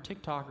Instagram or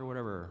TikTok or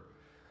whatever,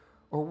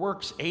 or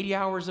works 80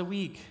 hours a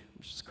week,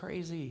 which is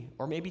crazy,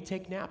 or maybe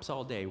take naps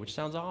all day, which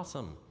sounds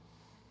awesome.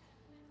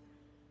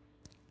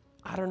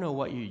 I don't know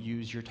what you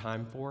use your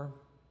time for,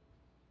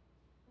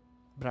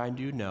 but I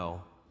do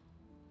know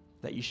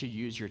that you should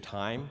use your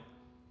time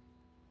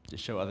to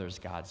show others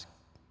God's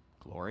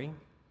glory,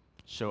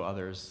 show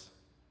others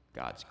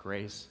God's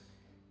grace,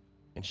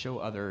 and show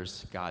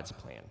others God's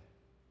plan.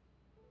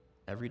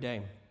 Every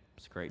day,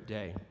 it's a great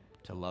day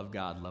to love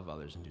God, love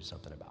others, and do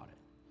something about it.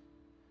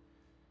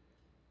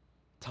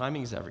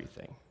 Timing's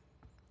everything.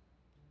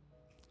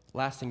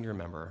 Last thing to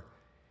remember,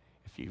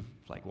 if you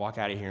walk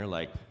out of here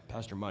like,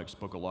 Pastor Mike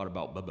spoke a lot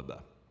about blah, blah, blah.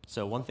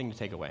 So one thing to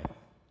take away.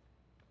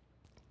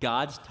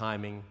 God's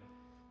timing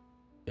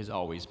is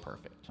always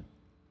perfect.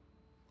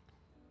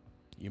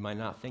 You might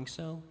not think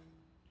so,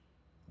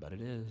 but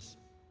it is.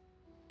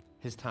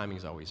 His timing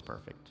is always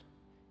perfect.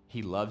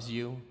 He loves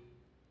you.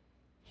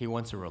 He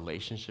wants a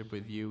relationship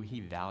with you. He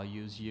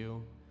values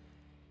you.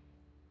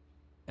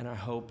 And I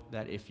hope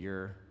that if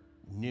you're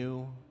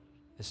new,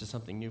 this is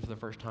something new for the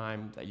first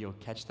time, that you'll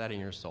catch that in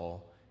your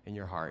soul, in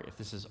your heart. If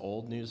this is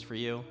old news for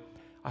you,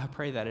 I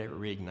pray that it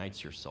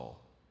reignites your soul,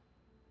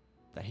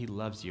 that he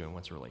loves you and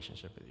wants a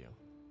relationship with you.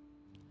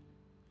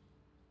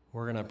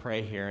 We're going to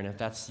pray here, and if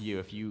that's you,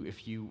 if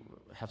you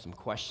have some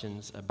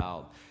questions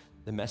about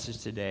the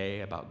message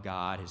today, about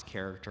God, his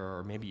character,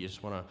 or maybe you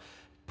just want to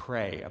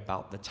pray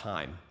about the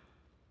time,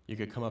 you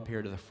could come up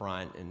here to the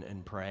front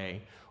and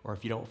pray. Or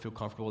if you don't feel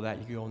comfortable with that,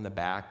 you can go in the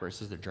back where it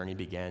says the journey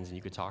begins, and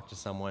you could talk to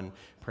someone,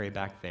 pray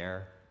back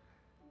there.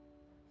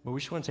 But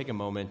we just want to take a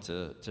moment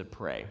to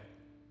pray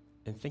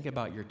and think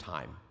about your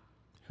time.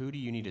 Who do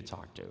you need to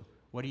talk to?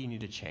 What do you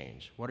need to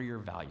change? What are your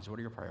values? What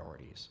are your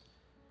priorities?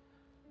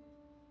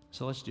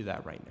 So let's do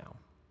that right now.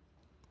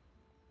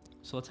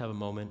 So let's have a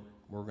moment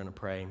where we're going to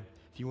pray.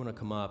 If you want to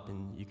come up,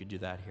 and you could do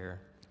that here.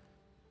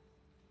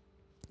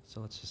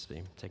 So let's just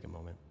take a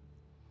moment.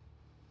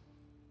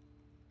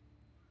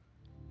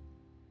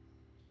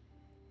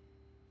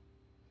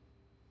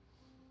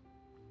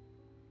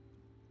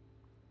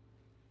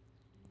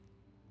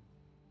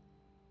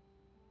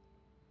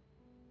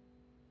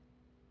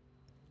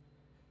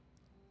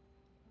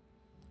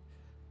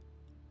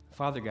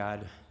 Father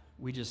God,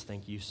 we just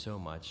thank you so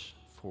much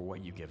for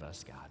what you give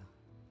us, God.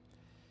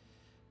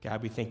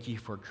 God, we thank you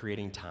for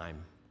creating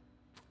time,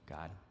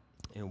 God,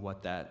 and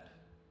what that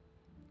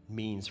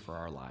means for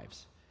our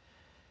lives.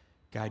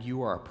 God,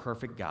 you are a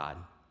perfect God.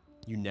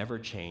 You never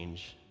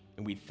change,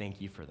 and we thank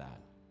you for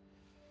that.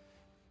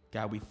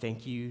 God, we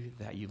thank you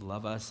that you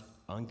love us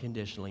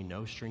unconditionally,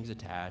 no strings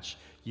attached.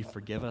 You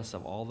forgive us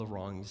of all the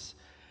wrongs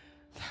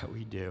that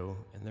we do,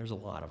 and there's a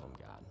lot of them,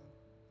 God.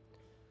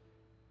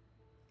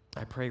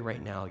 I pray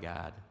right now,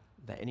 God,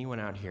 that anyone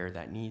out here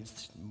that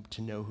needs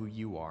to know who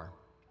you are,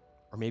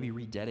 or maybe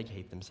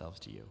rededicate themselves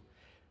to you,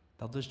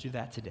 they'll just do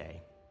that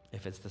today.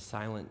 If it's the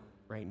silent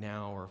right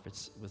now, or if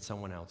it's with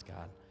someone else,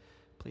 God,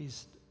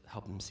 please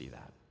help them see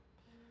that.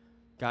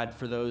 God,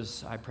 for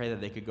those, I pray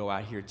that they could go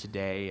out here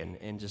today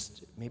and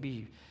just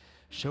maybe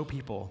show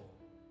people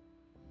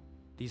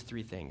these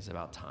 3 things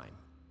about time.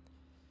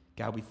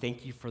 God, we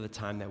thank you for the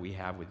time that we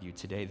have with you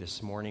today,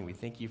 this morning. We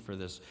thank you for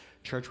this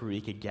church where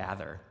we could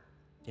gather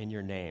in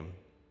your name.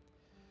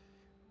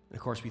 And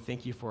of course, we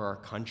thank you for our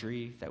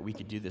country, that we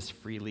could do this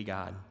freely,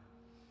 God.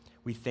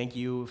 We thank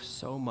you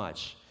so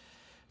much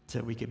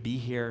that we could be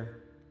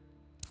here.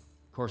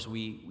 Of course,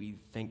 we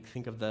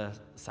think of the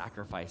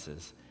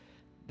sacrifices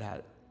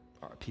that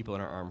our people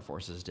in our armed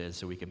forces did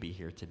so we could be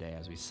here today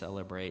as we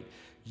celebrate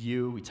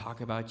you, we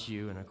talk about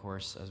you, and of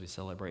course, as we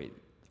celebrate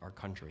our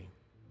country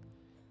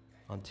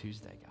on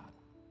Tuesday, God.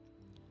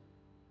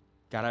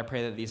 God, I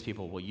pray that these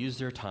people will use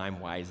their time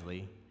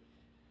wisely.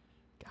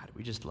 God,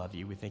 we just love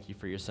you. We thank you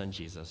for your son,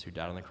 Jesus, who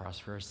died on the cross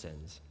for our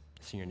sins.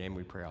 It's in your name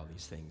we pray all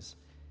these things.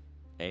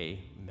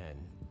 Amen.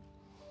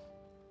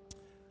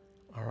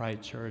 All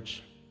right,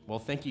 church. Well,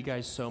 thank you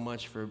guys so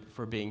much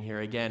for being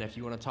here. Again, if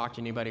you want to talk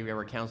to anybody, we have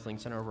our counseling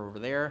center over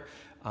there.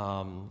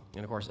 And,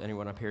 of course,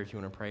 anyone up here if you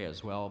want to pray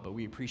as well. But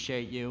we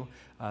appreciate you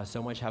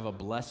so much. Have a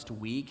blessed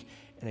week.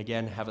 And,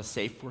 again, have a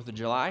safe 4th of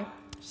July.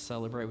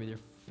 Celebrate with your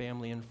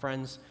family and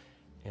friends.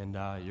 And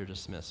you're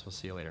dismissed. We'll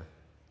see you later.